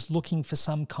she was looking for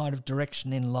some kind of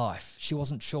direction in life. She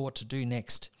wasn't sure what to do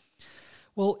next.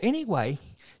 Well, anyway,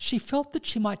 she felt that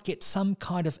she might get some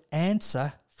kind of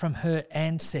answer from her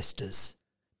ancestors.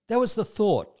 That was the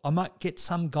thought. I might get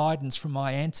some guidance from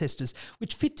my ancestors,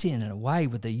 which fits in a way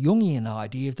with the Jungian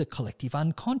idea of the collective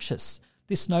unconscious.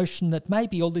 This notion that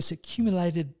maybe all this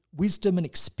accumulated wisdom and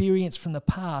experience from the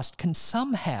past can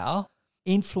somehow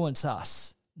influence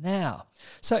us now.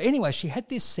 So anyway, she had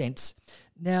this sense.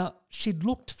 Now, she'd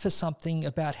looked for something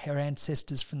about her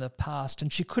ancestors from the past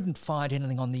and she couldn't find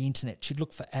anything on the internet. She'd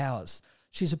looked for hours.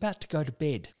 She was about to go to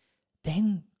bed.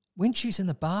 Then, when she was in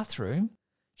the bathroom,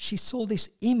 she saw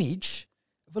this image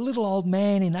of a little old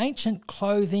man in ancient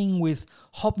clothing with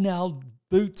hobnailed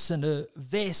boots and a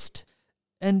vest,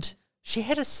 and she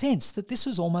had a sense that this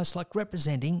was almost like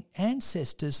representing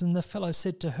ancestors. And the fellow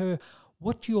said to her,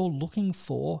 "What you're looking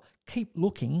for, keep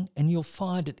looking and you'll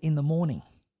find it in the morning."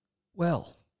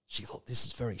 Well, she thought this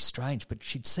is very strange, but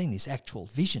she'd seen this actual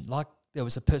vision, like there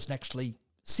was a person actually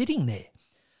sitting there.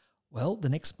 Well, the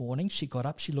next morning she got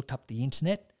up, she looked up the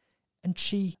internet, and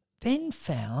she then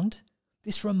found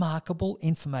this remarkable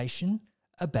information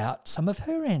about some of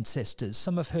her ancestors,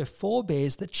 some of her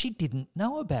forebears that she didn't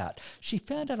know about. She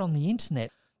found out on the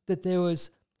internet that there was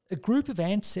a group of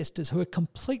ancestors who were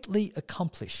completely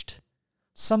accomplished.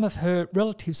 Some of her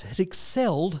relatives had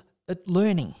excelled at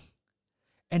learning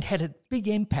and had a big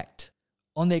impact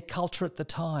on their culture at the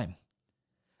time.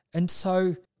 And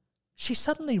so she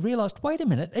suddenly realised, wait a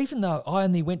minute, even though I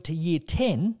only went to year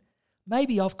 10,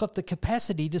 maybe I've got the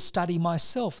capacity to study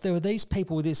myself. There were these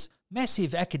people with this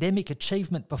massive academic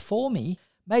achievement before me.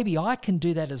 Maybe I can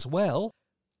do that as well.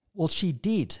 Well, she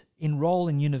did enrol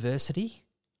in university.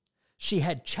 She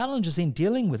had challenges in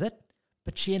dealing with it,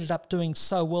 but she ended up doing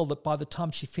so well that by the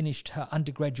time she finished her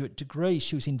undergraduate degree,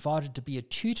 she was invited to be a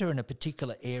tutor in a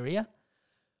particular area.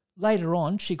 Later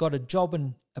on, she got a job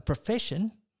in a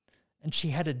profession and she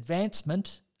had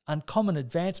advancement, uncommon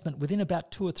advancement, within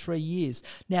about 2 or 3 years.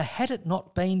 Now, had it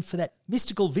not been for that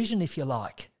mystical vision, if you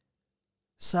like,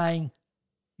 saying,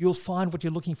 you'll find what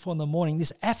you're looking for in the morning.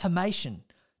 This affirmation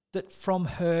that from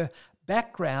her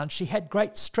background, she had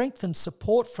great strength and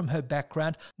support from her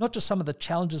background, not just some of the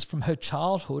challenges from her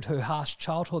childhood, her harsh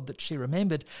childhood that she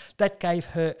remembered. That gave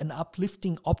her an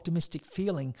uplifting, optimistic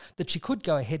feeling that she could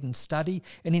go ahead and study,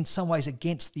 and in some ways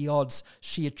against the odds,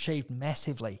 she achieved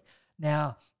massively.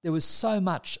 Now, there was so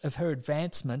much of her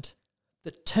advancement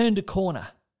that turned a corner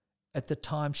at the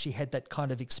time she had that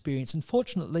kind of experience. And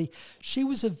fortunately, she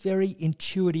was a very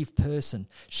intuitive person.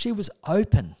 She was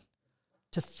open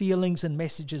to feelings and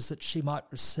messages that she might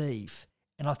receive.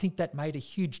 And I think that made a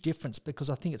huge difference, because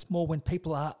I think it's more when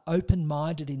people are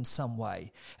open-minded in some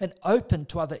way and open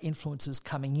to other influences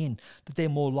coming in that they're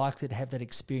more likely to have that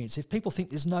experience. If people think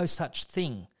there's no such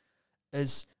thing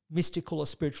as mystical or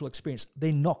spiritual experience,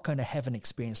 they're not going to have an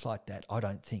experience like that, I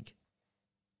don't think.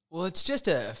 Well, it's just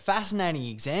a fascinating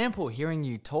example hearing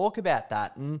you talk about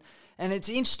that. And it's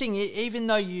interesting, even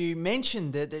though you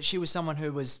mentioned that she was someone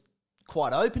who was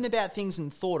quite open about things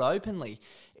and thought openly,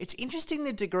 it's interesting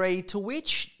the degree to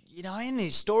which, in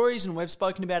these stories, and we've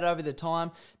spoken about it over the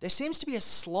time, there seems to be a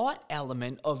slight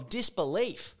element of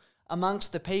disbelief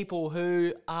amongst the people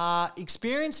who are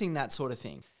experiencing that sort of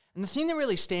thing. And the thing that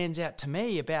really stands out to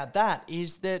me about that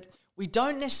is that we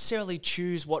don't necessarily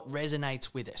choose what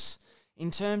resonates with us. In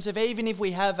terms of, even if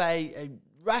we have a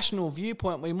rational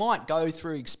viewpoint, we might go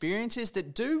through experiences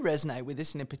that do resonate with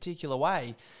us in a particular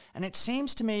way. And it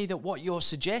seems to me that what you're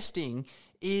suggesting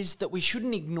is that we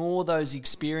shouldn't ignore those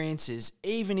experiences,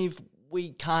 even if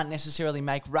we can't necessarily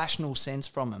make rational sense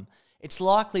from them. It's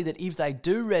likely that if they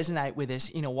do resonate with us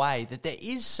in a way, that there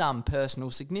is some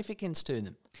personal significance to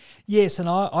them. Yes, and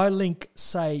I link,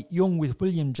 say, Jung with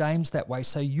William James that way.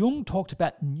 So Jung talked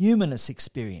about numinous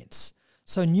experience.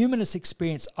 So numinous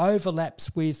experience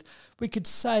overlaps with, we could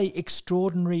say,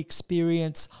 extraordinary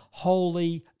experience,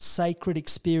 holy, sacred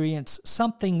experience,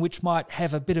 something which might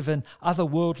have a bit of an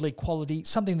otherworldly quality,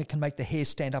 something that can make the hair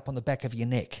stand up on the back of your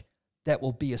neck. That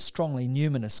will be a strongly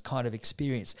numinous kind of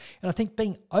experience. And I think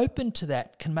being open to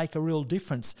that can make a real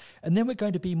difference. And then we're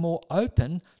going to be more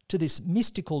open to this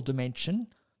mystical dimension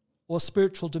or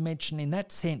spiritual dimension, in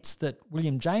that sense that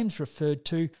William James referred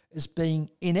to as being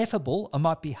ineffable, or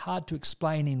might be hard to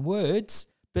explain in words,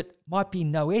 but might be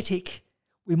noetic.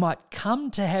 We might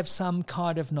come to have some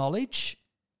kind of knowledge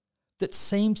that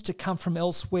seems to come from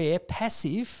elsewhere,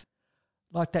 passive,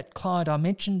 like that client I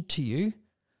mentioned to you.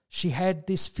 She had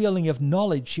this feeling of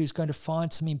knowledge. She was going to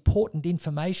find some important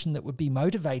information that would be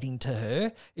motivating to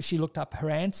her if she looked up her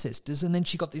ancestors, and then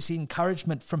she got this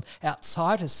encouragement from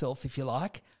outside herself, if you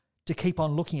like, to keep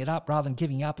on looking it up rather than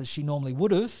giving up as she normally would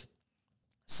have.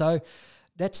 So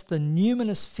that's the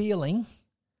numinous feeling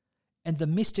and the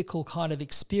mystical kind of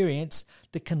experience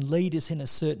that can lead us in a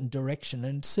certain direction.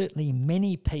 And certainly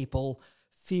many people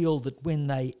feel that when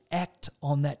they act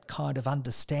on that kind of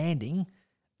understanding,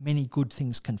 many good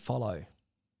things can follow.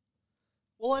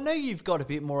 Well, I know you've got a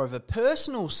bit more of a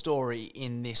personal story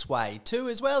in this way too,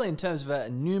 as well, in terms of a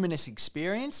numinous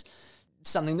experience.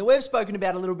 Something that we've spoken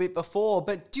about a little bit before,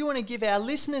 but do you want to give our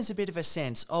listeners a bit of a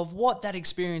sense of what that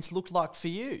experience looked like for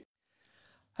you?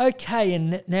 Okay,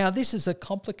 and now this is a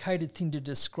complicated thing to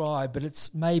describe, but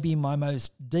it's maybe my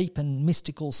most deep and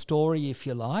mystical story, if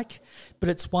you like, but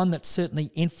it's one that certainly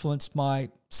influenced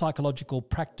my psychological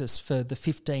practice for the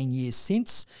 15 years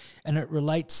since, and it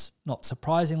relates, not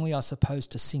surprisingly, I suppose,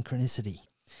 to synchronicity,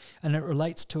 and it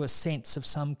relates to a sense of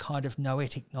some kind of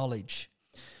noetic knowledge.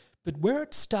 But where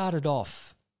it started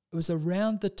off, it was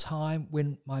around the time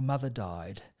when my mother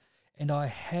died, and I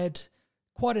had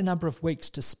quite a number of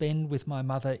weeks to spend with my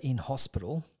mother in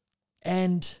hospital,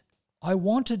 and I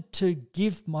wanted to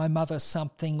give my mother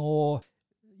something, or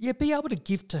be able to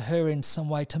give to her in some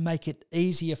way to make it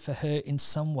easier for her in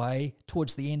some way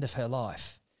towards the end of her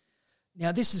life.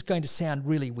 Now, this is going to sound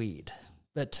really weird,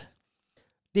 but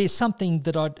there's something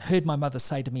that I'd heard my mother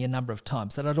say to me a number of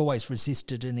times that I'd always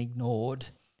resisted and ignored.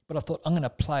 But I thought, I'm going to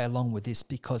play along with this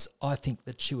because I think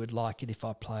that she would like it if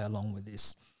I play along with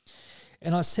this.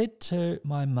 And I said to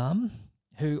my mum,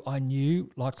 who I knew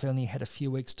likely only had a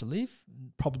few weeks to live,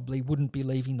 probably wouldn't be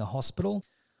leaving the hospital,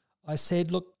 I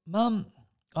said, look, Mum,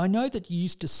 I know that you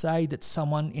used to say that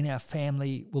someone in our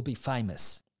family will be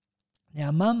famous.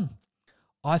 Now, Mum,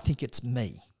 I think it's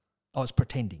me. I was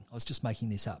pretending. I was just making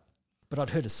this up. But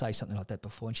I'd heard her say something like that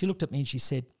before. And she looked at me and she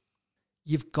said,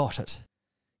 you've got it.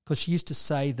 Because she used to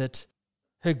say that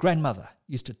her grandmother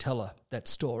used to tell her that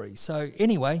story. So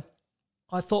anyway,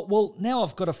 I thought, well, now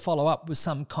I've got to follow up with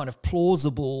some kind of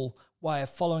plausible way of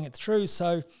following it through.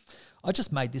 So I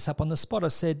just made this up on the spot. I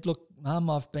said, look, Mum,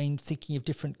 I've been thinking of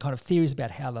different kind of theories about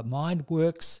how the mind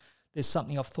works. There's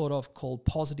something I've thought of called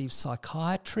positive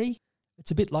psychiatry.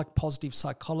 It's a bit like positive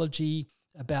psychology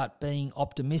about being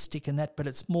optimistic and that, but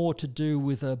it's more to do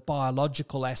with a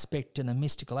biological aspect and a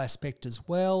mystical aspect as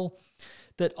well.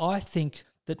 That I think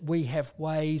that we have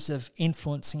ways of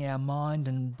influencing our mind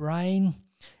and brain,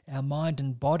 our mind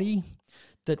and body,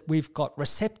 that we've got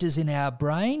receptors in our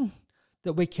brain,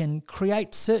 that we can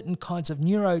create certain kinds of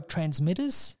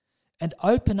neurotransmitters and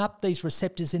open up these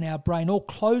receptors in our brain or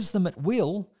close them at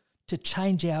will to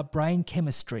change our brain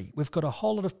chemistry. We've got a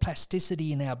whole lot of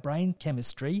plasticity in our brain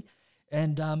chemistry.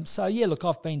 And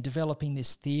I've been developing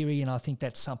this theory, and I think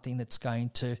that's something that's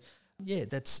going to,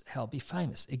 that's how I'll be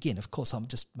famous. Again, of course, I'm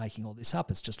just making all this up.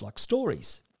 It's just like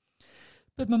stories.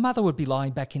 But my mother would be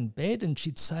lying back in bed and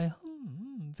she'd say,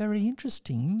 very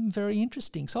interesting, very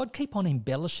interesting. So I'd keep on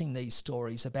embellishing these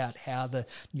stories about how the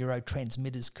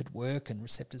neurotransmitters could work and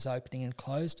receptors opening and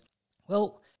closed.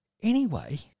 Well,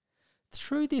 anyway,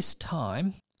 through this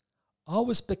time, I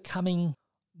was becoming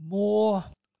more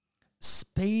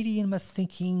speedy in my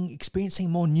thinking, experiencing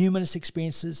more numinous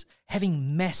experiences,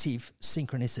 having massive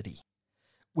synchronicity,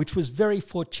 which was very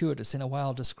fortuitous in a way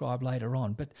I'll describe later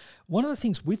on. But one of the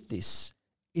things with this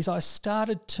is I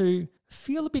started to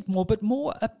feel a bit more, but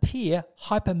more appear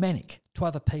hypermanic to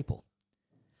other people.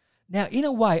 Now, in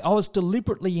a way, I was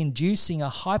deliberately inducing a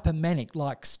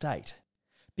hypermanic-like state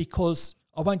because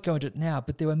I won't go into it now,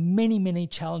 but there were many, many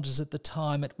challenges at the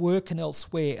time at work and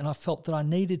elsewhere, and I felt that I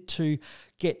needed to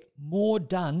get more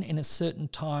done in a certain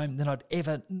time than I'd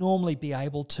ever normally be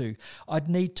able to. I'd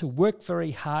need to work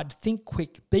very hard, think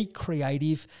quick, be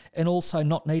creative, and also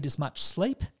not need as much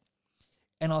sleep.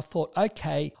 And I thought,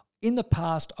 okay, in the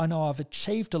past, I know I've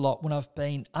achieved a lot when I've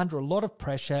been under a lot of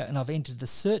pressure and I've entered a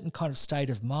certain kind of state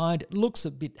of mind. It looks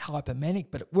a bit hypermanic,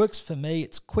 but it works for me.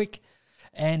 It's quick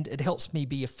and it helps me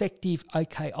be effective.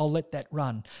 Okay, I'll let that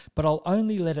run, but I'll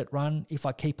only let it run if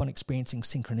I keep on experiencing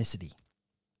synchronicity.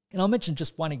 And I'll mention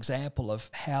just one example of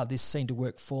how this seemed to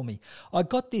work for me. I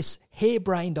got this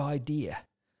harebrained idea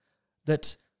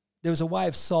that there was a way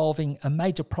of solving a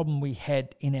major problem we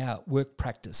had in our work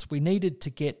practice. We needed to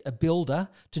get a builder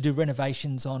to do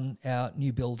renovations on our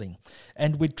new building.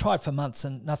 And we'd tried for months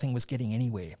and nothing was getting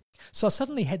anywhere. So I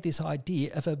suddenly had this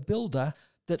idea of a builder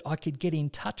that I could get in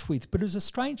touch with. But it was a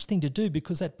strange thing to do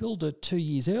because that builder 2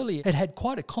 years earlier had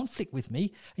quite a conflict with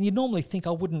me, and you'd normally think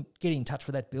I wouldn't get in touch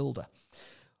with that builder.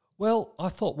 Well, I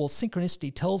thought,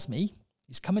 synchronicity tells me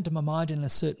he's come into my mind in a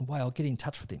certain way, I'll get in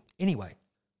touch with him. Anyway,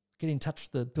 get in touch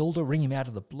with the builder, ring him out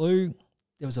of the blue.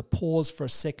 There was a pause for a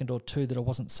second or two that I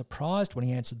wasn't surprised when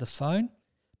he answered the phone.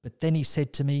 But then he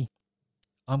said to me,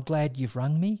 I'm glad you've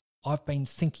rung me. I've been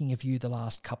thinking of you the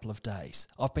last couple of days.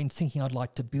 I've been thinking I'd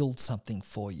like to build something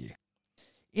for you.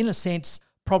 In a sense,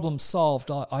 problem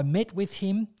solved. I met with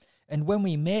him, and when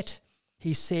we met,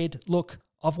 he said, look,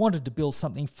 I've wanted to build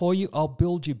something for you. I'll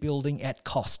build your building at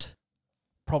cost.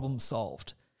 Problem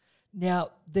solved. Now,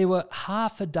 there were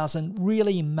half a dozen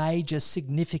really major,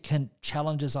 significant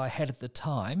challenges I had at the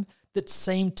time that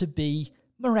seemed to be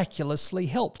miraculously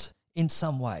helped in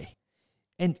some way.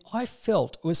 And I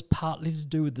felt it was partly to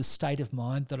do with the state of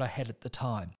mind that I had at the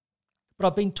time. But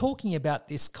I've been talking about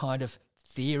this kind of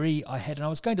theory I had, and I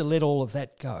was going to let all of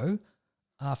that go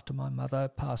after my mother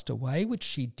passed away, which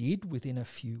she did within a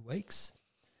few weeks.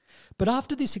 But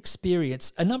after this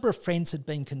experience, a number of friends had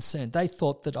been concerned. They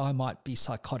thought that I might be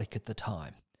psychotic at the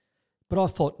time. But I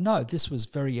thought, no, this was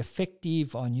very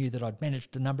effective. I knew that I'd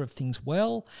managed a number of things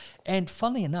well. And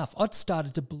funnily enough, I'd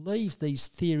started to believe these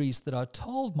theories that I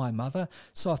told my mother.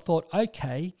 So I thought,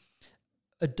 okay,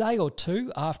 a day or two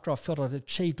after I felt I'd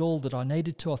achieved all that I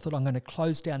needed to, I thought I'm going to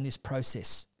close down this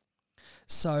process.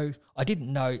 So I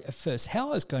didn't know at first how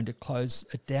I was going to close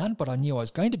it down, but I knew I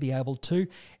was going to be able to.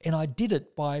 And I did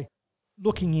it by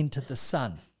looking into the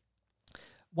sun.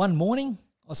 One morning,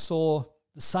 I saw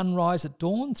the sunrise at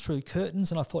dawn through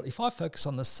curtains, and I thought, if I focus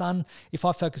on the sun, if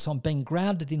I focus on being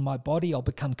grounded in my body, I'll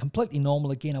become completely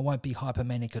normal again. I won't be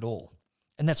hypermanic at all.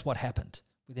 And that's what happened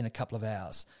within a couple of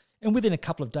hours. And within a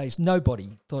couple of days,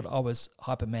 nobody thought I was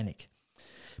hypermanic.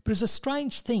 But it was a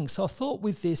strange thing. So I thought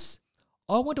with this,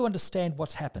 I want to understand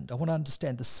what's happened. I want to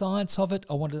understand the science of it.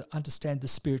 I want to understand the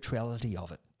spirituality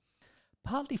of it.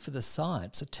 Partly for the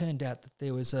science, it turned out that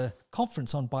there was a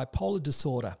conference on bipolar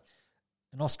disorder,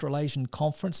 an Australasian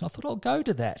conference, and I thought I'll go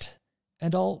to that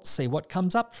and I'll see what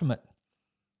comes up from it.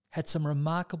 Had some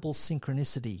remarkable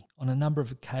synchronicity on a number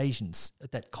of occasions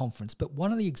at that conference, but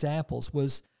one of the examples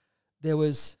was there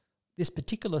was this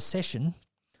particular session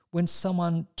when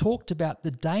someone talked about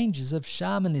the dangers of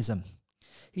shamanism.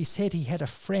 He said he had a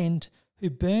friend who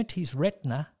burnt his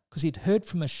retina because he'd heard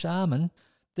from a shaman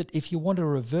that if you want to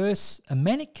reverse a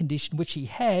manic condition, which he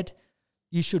had,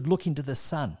 you should look into the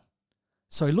sun.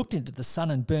 So he looked into the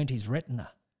sun and burnt his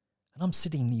retina. And I'm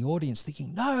sitting in the audience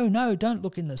thinking, no, don't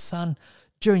look in the sun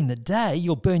during the day.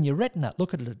 You'll burn your retina.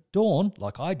 Look at it at dawn,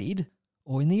 like I did,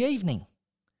 or in the evening.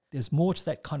 There's more to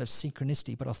that kind of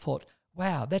synchronicity, but I thought,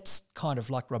 wow, that's kind of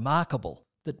like remarkable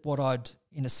that what I'd,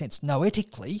 in a sense,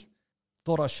 noetically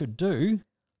thought I should do,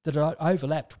 that I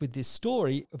overlapped with this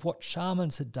story of what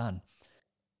shamans had done.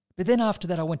 But then after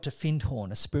that, I went to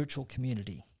Findhorn, a spiritual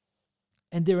community.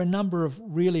 And there are a number of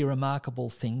really remarkable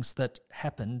things that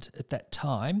happened at that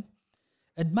time.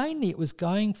 And mainly it was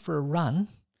going for a run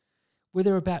where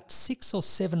there were about 6 or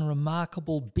 7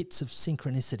 remarkable bits of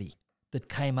synchronicity that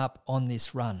came up on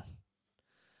this run.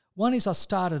 One is I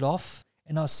started off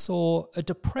and I saw a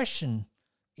depression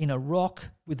in a rock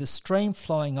with a stream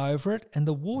flowing over it and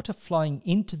the water flowing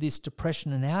into this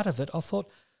depression and out of it. I thought,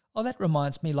 oh, that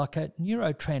reminds me like a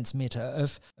neurotransmitter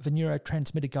of a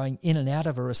neurotransmitter going in and out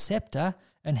of a receptor,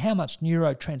 and how much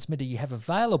neurotransmitter you have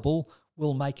available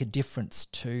will make a difference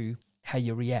to how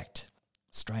you react.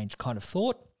 Strange kind of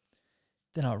thought.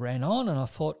 Then I ran on and I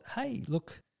thought, hey,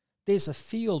 look, there's a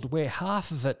field where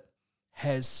half of it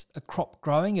has a crop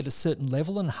growing at a certain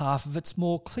level and half of it's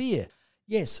more clear.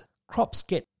 Yes, crops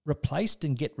get replaced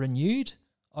and get renewed.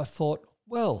 I thought,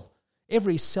 well,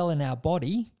 every cell in our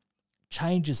body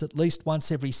changes at least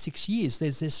once every 6 years.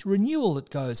 There's this renewal that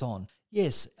goes on.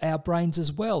 Yes, our brains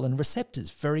as well, and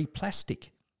receptors, very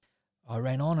plastic. I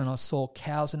ran on and I saw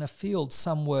cows in a field.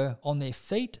 Some were on their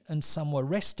feet and some were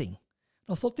resting. And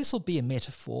I thought this will be a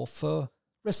metaphor for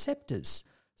receptors.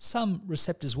 Some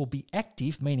receptors will be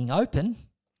active, meaning open,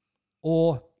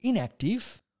 or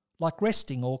inactive, like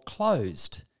resting or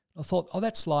closed. I thought, oh,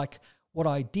 that's like what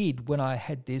I did when I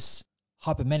had this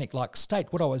hypomanic-like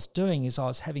state. What I was doing is I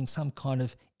was having some kind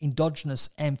of endogenous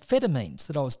amphetamines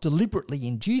that I was deliberately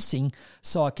inducing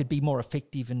so I could be more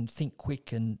effective and think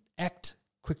quick and act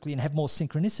quickly and have more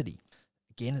synchronicity.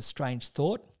 Again, a strange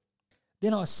thought.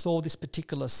 Then I saw this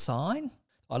particular sign.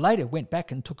 I later went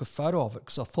back and took a photo of it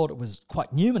because I thought it was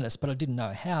quite numinous, but I didn't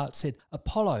know how. It said,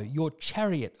 Apollo, your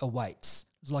chariot awaits.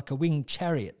 It was like a winged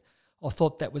chariot. I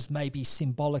thought that was maybe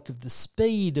symbolic of the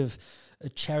speed of a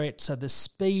chariot, so the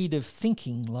speed of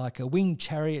thinking, like a winged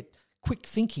chariot, quick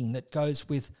thinking that goes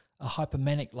with a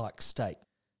hypomanic-like state.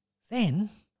 Then,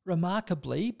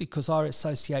 remarkably, because I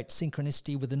associate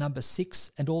synchronicity with the number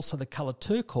 6 and also the colour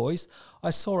turquoise, I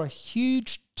saw a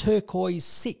huge turquoise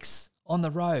 6 on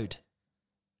the road,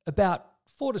 about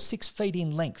 4 to 6 feet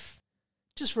in length.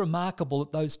 Just remarkable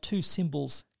that those two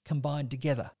symbols combined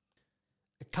together.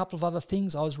 A couple of other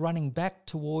things. I was running back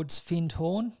towards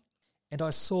Findhorn and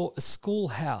I saw a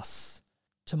schoolhouse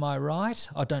to my right.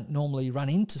 I don't normally run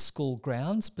into school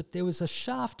grounds, but there was a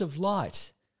shaft of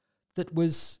light that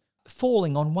was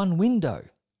falling on one window.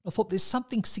 I thought there's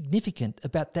something significant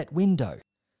about that window.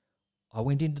 I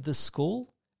went into the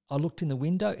school, I looked in the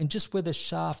window, and just where the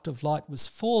shaft of light was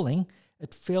falling,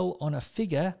 it fell on a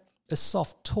figure, a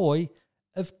soft toy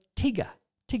of Tigger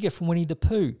from Winnie the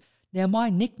Pooh. Now, my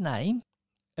nickname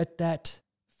at that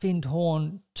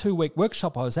Findhorn 2-week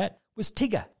workshop I was at was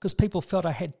Tigger, because people felt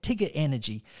I had Tigger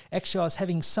energy. Actually, I was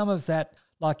having some of that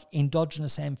like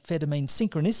endogenous amphetamine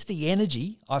synchronicity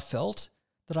energy I felt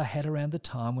that I had around the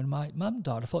time when my mum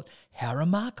died. I thought, how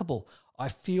remarkable. I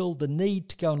feel the need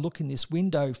to go and look in this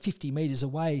window 50 metres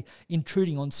away,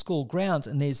 intruding on school grounds,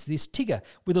 and there's this Tigger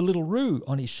with a little roo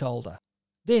on his shoulder.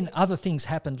 Then other things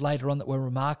happened later on that were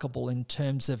remarkable in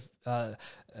terms of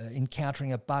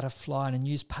encountering a butterfly in a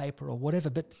newspaper or whatever.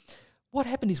 But what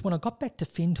happened is when I got back to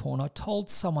Findhorn, I told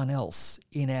someone else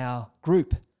in our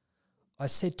group, I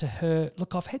said to her,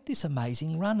 look, I've had this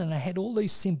amazing run and I had all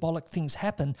these symbolic things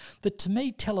happen that to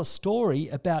me tell a story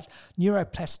about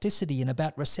neuroplasticity and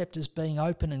about receptors being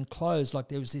open and closed. Like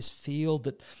there was this field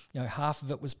that, half of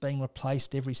it was being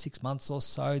replaced every 6 months or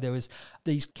so. There was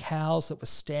these cows that were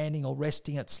standing or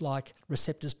resting. It's like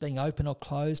receptors being open or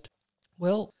closed.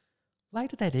 Well,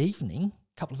 later that evening,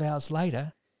 a couple of hours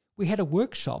later, we had a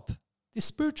workshop. This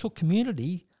spiritual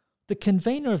community, the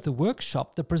convener of the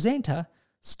workshop, the presenter,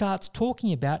 starts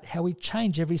talking about how we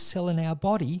change every cell in our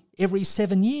body every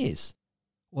 7 years.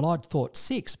 Well, I'd thought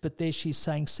 6, but there she's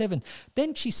saying 7.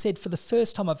 Then she said, for the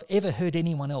first time I've ever heard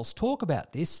anyone else talk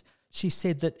about this, she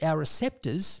said that our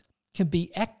receptors can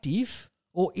be active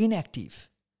or inactive.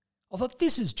 I thought,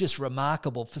 this is just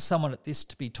remarkable for someone at this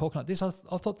to be talking like this. I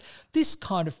thought, this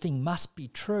kind of thing must be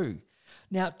true.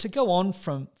 Now, to go on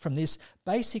from this,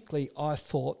 basically I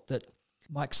thought that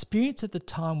my experience at the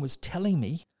time was telling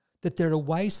me that there are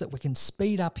ways that we can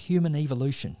speed up human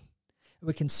evolution.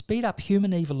 We can speed up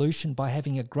human evolution by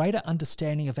having a greater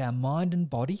understanding of our mind and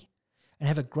body and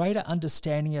have a greater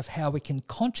understanding of how we can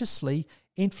consciously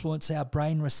influence our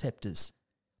brain receptors.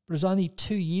 But it was only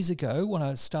 2 years ago when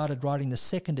I started writing the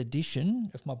second edition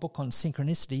of my book on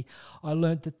synchronicity, I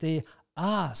learned that there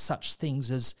are such things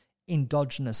as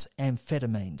endogenous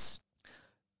amphetamines.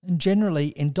 And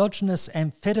generally, endogenous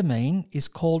amphetamine is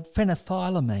called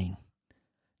phenethylamine.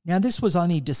 Now, this was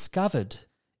only discovered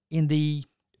in the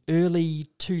early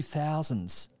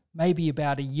 2000s, maybe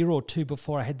about a year or two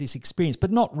before I had this experience,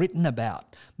 but not written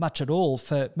about much at all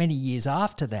for many years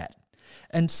after that.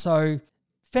 And so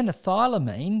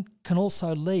phenethylamine can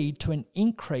also lead to an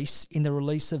increase in the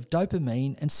release of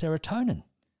dopamine and serotonin.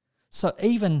 So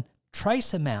even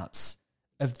trace amounts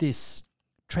of this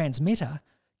transmitter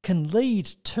can lead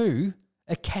to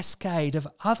a cascade of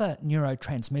other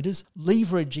neurotransmitters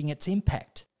leveraging its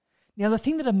impact. Now, the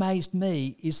thing that amazed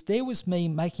me is there was me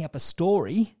making up a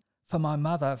story for my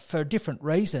mother for a different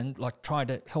reason, like trying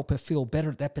to help her feel better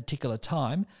at that particular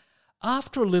time.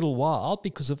 After a little while,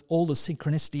 because of all the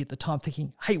synchronicity at the time,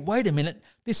 thinking, hey, wait a minute,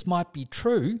 this might be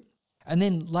true. And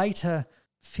then later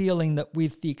feeling that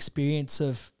with the experience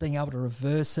of being able to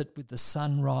reverse it with the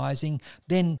sun rising,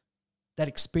 then that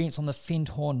experience on the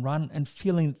Findhorn Run and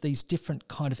feeling that these different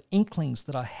kind of inklings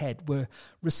that I had were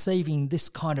receiving this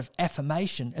kind of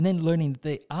affirmation, and then learning that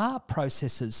there are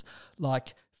processes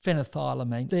like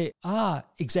phenethylamine. There are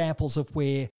examples of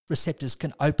where receptors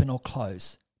can open or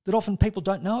close that often people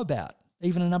don't know about.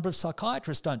 Even a number of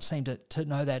psychiatrists don't seem to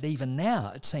know that even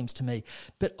now, it seems to me.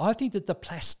 But I think that the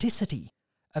plasticity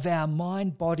of our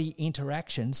mind-body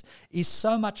interactions is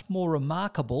so much more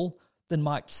remarkable than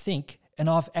might think. And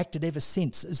I've acted ever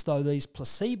since as though these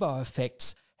placebo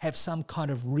effects have some kind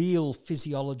of real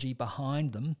physiology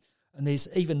behind them. And there's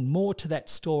even more to that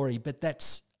story, but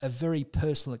that's a very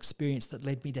personal experience that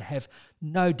led me to have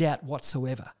no doubt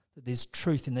whatsoever that there's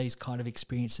truth in these kind of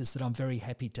experiences, that I'm very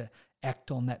happy to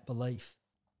act on that belief.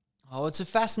 Oh, it's a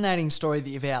fascinating story that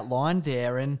you've outlined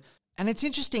there. And it's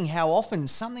interesting how often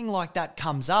something like that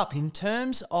comes up in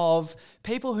terms of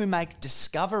people who make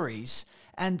discoveries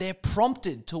and they're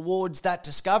prompted towards that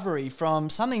discovery from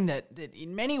something that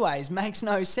in many ways makes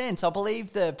no sense. I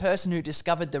believe the person who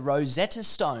discovered the Rosetta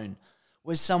Stone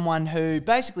was someone who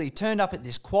basically turned up at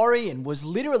this quarry and was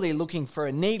literally looking for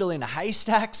a needle in a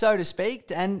haystack, so to speak,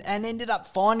 and ended up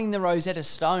finding the Rosetta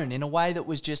Stone in a way that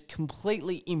was just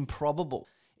completely improbable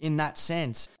in that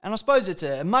sense. And I suppose it's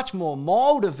a much more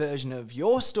milder version of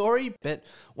your story, but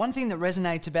one thing that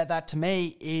resonates about that to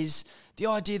me is the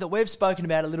idea that we've spoken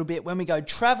about a little bit when we go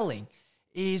traveling,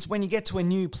 is when you get to a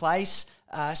new place,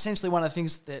 essentially one of the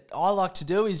things that I like to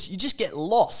do is you just get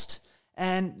lost.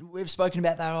 And we've spoken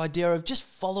about that idea of just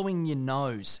following your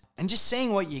nose and just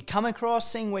seeing what you come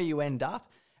across, seeing where you end up.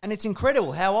 And it's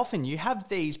incredible how often you have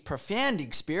these profound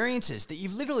experiences that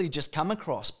you've literally just come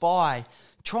across by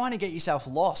trying to get yourself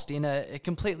lost in a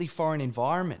completely foreign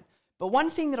environment. But one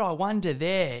thing that I wonder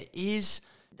there is,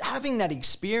 having that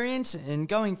experience and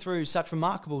going through such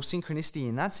remarkable synchronicity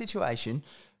in that situation,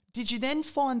 did you then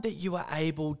find that you were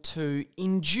able to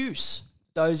induce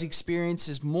those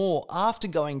experiences more after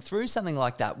going through something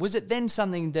like that? Was it then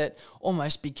something that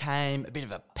almost became a bit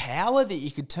of a power that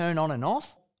you could turn on and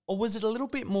off? Or was it a little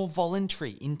bit more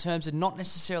voluntary in terms of not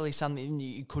necessarily something that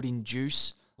you could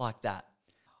induce like that?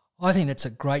 I think that's a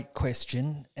great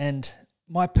question. And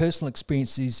my personal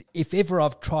experience is, if ever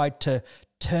I've tried to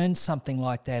turn something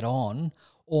like that on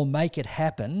or make it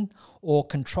happen or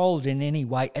control it in any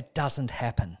way, it doesn't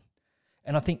happen.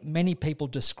 And I think many people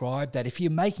describe that if you're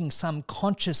making some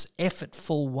conscious,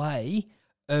 effortful way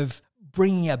of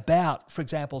bringing about, for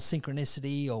example,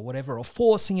 synchronicity or whatever, or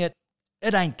forcing it,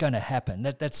 it ain't going to happen.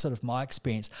 That's sort of my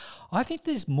experience. I think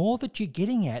there's more that you're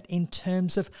getting at in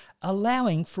terms of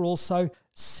allowing for also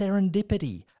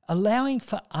serendipity, allowing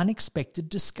for unexpected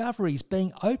discoveries,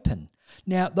 being open.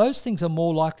 Now, those things are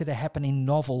more likely to happen in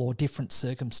novel or different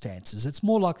circumstances. It's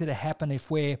more likely to happen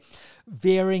if we're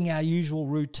varying our usual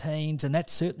routines, and that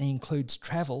certainly includes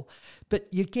travel. But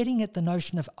you're getting at the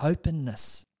notion of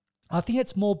openness. I think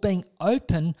it's more being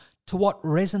open to what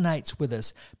resonates with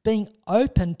us, being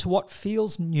open to what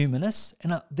feels numinous.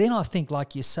 And then I think,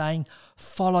 like you're saying,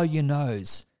 follow your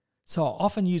nose. So I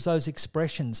often use those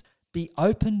expressions: be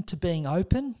open to being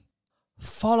open,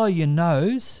 follow your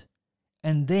nose,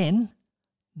 and then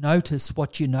notice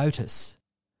what you notice.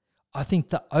 I think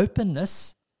the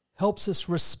openness helps us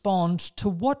respond to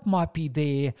what might be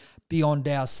there beyond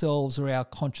ourselves or our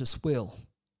conscious will.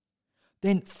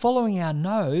 Then following our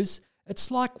nose,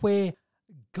 it's like we're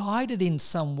guided in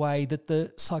some way that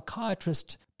the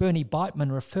psychiatrist Bernie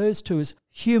Beitman refers to as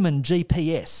human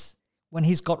GPS. when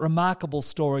he's got remarkable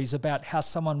stories about how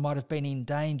someone might have been in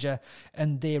danger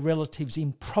and their relatives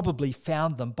improbably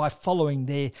found them by following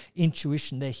their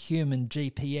intuition, their human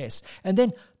GPS. And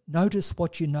then notice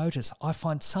what you notice. I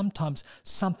find sometimes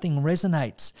something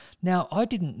resonates. Now, I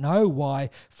didn't know why,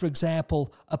 for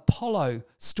example, Apollo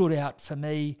stood out for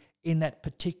me in that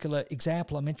particular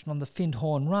example I mentioned on the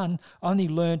Findhorn Run. I only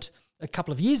learnt a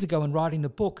couple of years ago in writing the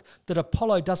book that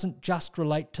Apollo doesn't just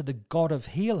relate to the god of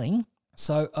healing.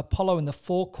 So Apollo in the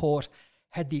forecourt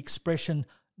had the expression,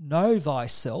 know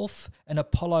thyself, and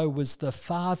Apollo was the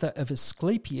father of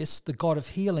Asclepius, the god of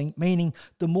healing, meaning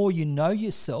the more you know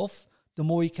yourself, the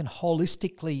more you can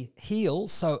holistically heal.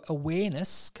 So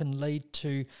awareness can lead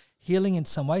to healing in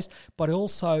some ways. But I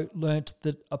also learnt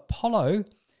that Apollo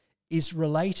is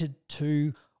related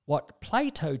to what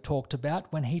Plato talked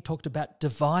about when he talked about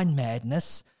divine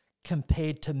madness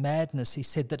compared to madness. He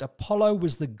said that Apollo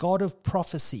was the god of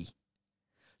prophecy.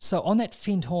 So on that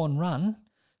Findhorn Run,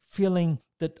 feeling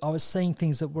that I was seeing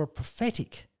things that were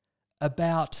prophetic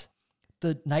about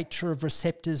the nature of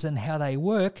receptors and how they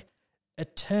work,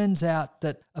 it turns out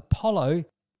that Apollo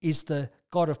is the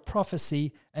god of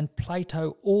prophecy, and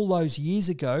Plato all those years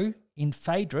ago in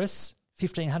Phaedrus,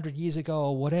 1500 years ago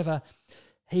or whatever,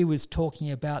 he was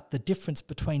talking about the difference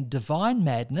between divine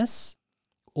madness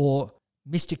or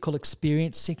mystical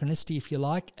experience, synchronicity if you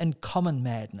like, and common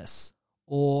madness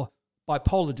or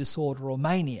bipolar disorder or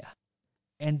mania.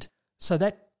 And so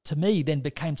that to me then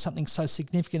became something so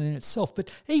significant in itself. But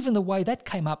even the way that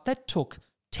came up, that took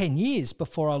 10 years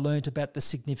before I learned about the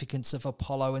significance of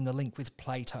Apollo and the link with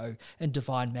Plato and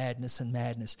divine madness and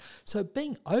madness. So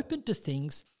being open to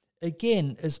things,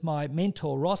 again, as my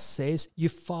mentor Ross says, you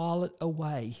file it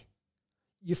away.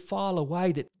 You file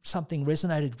away that something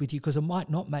resonated with you because it might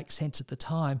not make sense at the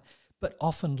time, but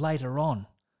often later on,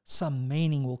 some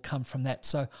meaning will come from that.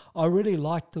 So I really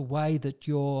like the way that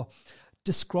you're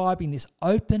describing this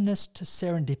openness to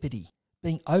serendipity,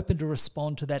 being open to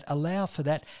respond to that, allow for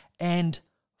that, and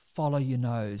follow your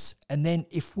nose. And then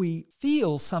if we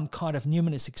feel some kind of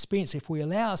numinous experience, if we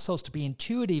allow ourselves to be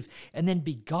intuitive and then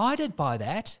be guided by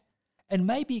that, and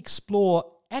maybe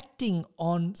explore acting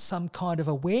on some kind of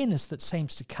awareness that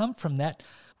seems to come from that,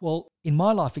 well, in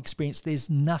my life experience, there's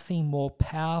nothing more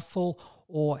powerful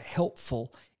or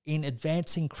helpful in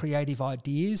advancing creative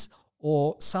ideas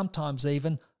or sometimes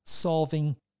even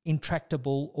solving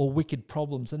intractable or wicked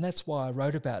problems. And that's why I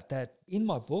wrote about that in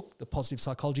my book, The Positive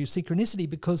Psychology of Synchronicity,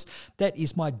 because that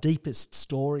is my deepest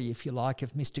story, if you like,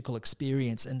 of mystical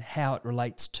experience and how it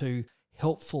relates to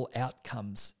helpful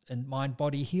outcomes and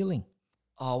mind-body healing.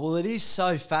 Oh, well, it is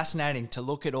so fascinating to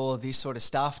look at all of this sort of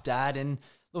stuff, Dad. And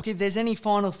look, if there's any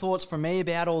final thoughts from me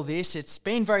about all this, it's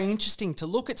been very interesting to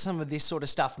look at some of this sort of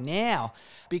stuff now,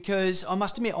 because I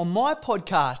must admit, on my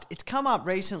podcast, it's come up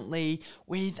recently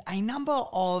with a number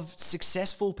of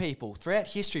successful people throughout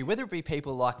history, whether it be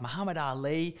people like Muhammad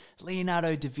Ali,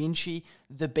 Leonardo da Vinci,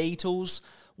 the Beatles.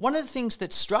 One of the things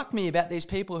that struck me about these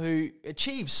people who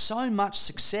achieved so much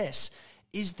success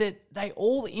is that they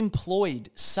all employed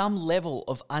some level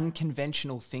of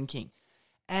unconventional thinking.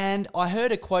 And I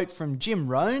heard a quote from Jim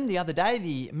Rohn the other day,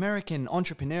 the American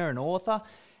entrepreneur and author,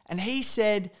 and he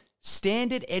said,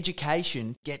 standard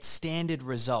education gets standard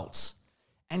results.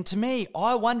 And to me,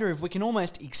 I wonder if we can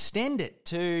almost extend it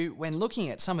to, when looking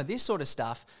at some of this sort of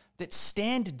stuff, that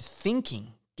standard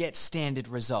thinking gets standard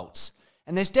results.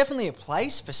 And there's definitely a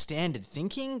place for standard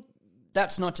thinking.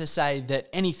 That's not to say that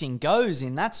anything goes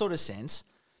in that sort of sense.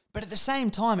 But at the same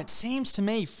time, it seems to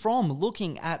me from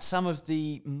looking at some of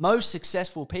the most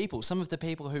successful people, some of the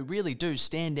people who really do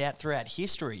stand out throughout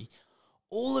history,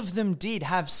 all of them did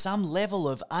have some level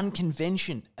of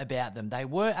unconvention about them. They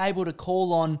were able to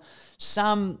call on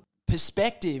some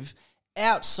perspective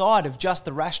outside of just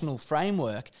the rational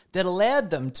framework that allowed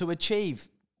them to achieve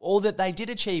all that they did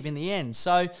achieve in the end.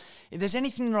 So if there's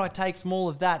anything that I take from all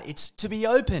of that, it's to be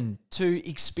open to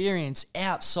experience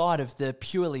outside of the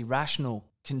purely rational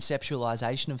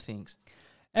conceptualization of things.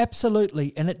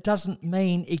 Absolutely, and it doesn't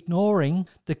mean ignoring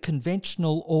the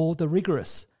conventional or the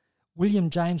rigorous.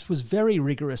 William James was very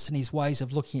rigorous in his ways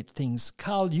of looking at things.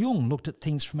 Carl Jung looked at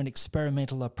things from an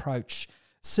experimental approach.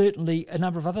 Certainly a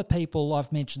number of other people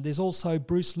I've mentioned. There's also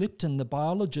Bruce Lipton, the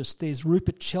biologist. There's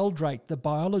Rupert Sheldrake, the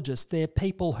biologist. They're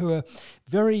people who are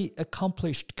very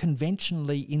accomplished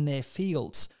conventionally in their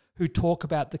fields, who talk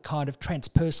about the kind of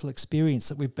transpersonal experience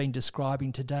that we've been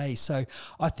describing today. So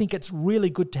I think it's really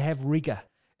good to have rigour.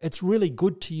 It's really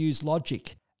good to use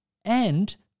logic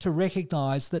and to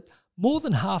recognise that more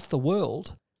than half the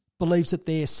world believes that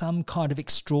there are some kind of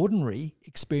extraordinary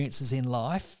experiences in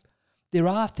life. There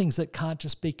are things that can't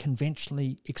just be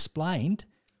conventionally explained,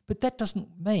 But that doesn't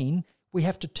mean we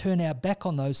have to turn our back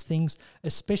on those things,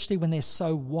 especially when they're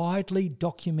so widely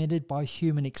documented by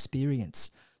human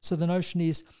experience. So the notion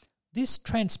is this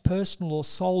transpersonal or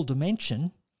soul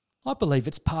dimension, I believe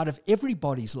it's part of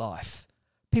everybody's life.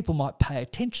 People might pay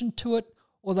attention to it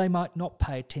or they might not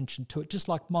pay attention to it, just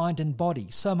like mind and body.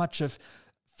 So much of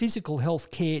physical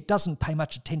health care doesn't pay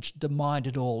much attention to mind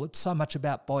at all. It's so much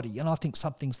about body, and I think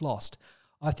something's lost.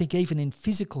 I think even in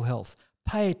physical health,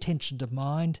 pay attention to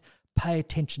mind, pay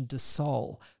attention to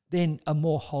soul. Then a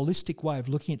more holistic way of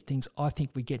looking at things, I think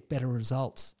we get better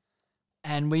results.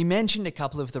 And we mentioned a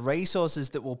couple of the resources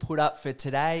that we'll put up for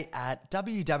today at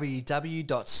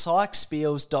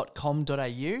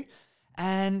www.psychspiels.com.au.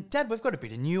 And Dad, we've got a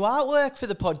bit of new artwork for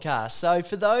the podcast. So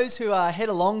for those who head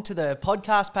along to the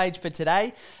podcast page for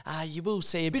today, you will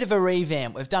see a bit of a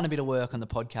revamp. We've done a bit of work on the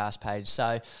podcast page.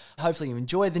 So hopefully you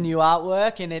enjoy the new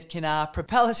artwork and it can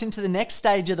propel us into the next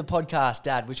stage of the podcast,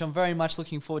 Dad, which I'm very much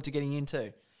looking forward to getting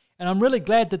into. And I'm really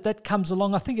glad that that comes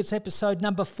along. I think it's episode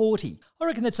number 40. I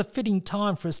reckon that's a fitting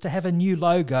time for us to have a new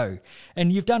logo.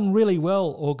 And you've done really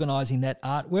well organising that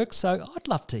artwork. So I'd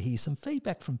love to hear some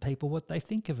feedback from people, what they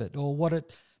think of it or what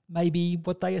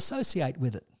they associate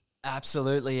with it.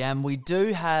 Absolutely. And we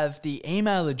do have the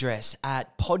email address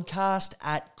at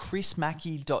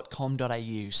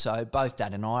podcast@chrismackey.com.au. So both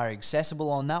Dad and I are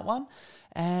accessible on that one.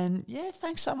 And yeah,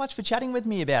 thanks so much for chatting with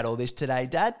me about all this today,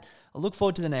 Dad. I look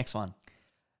forward to the next one.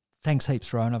 Thanks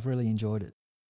heaps, Rowan. I've really enjoyed it.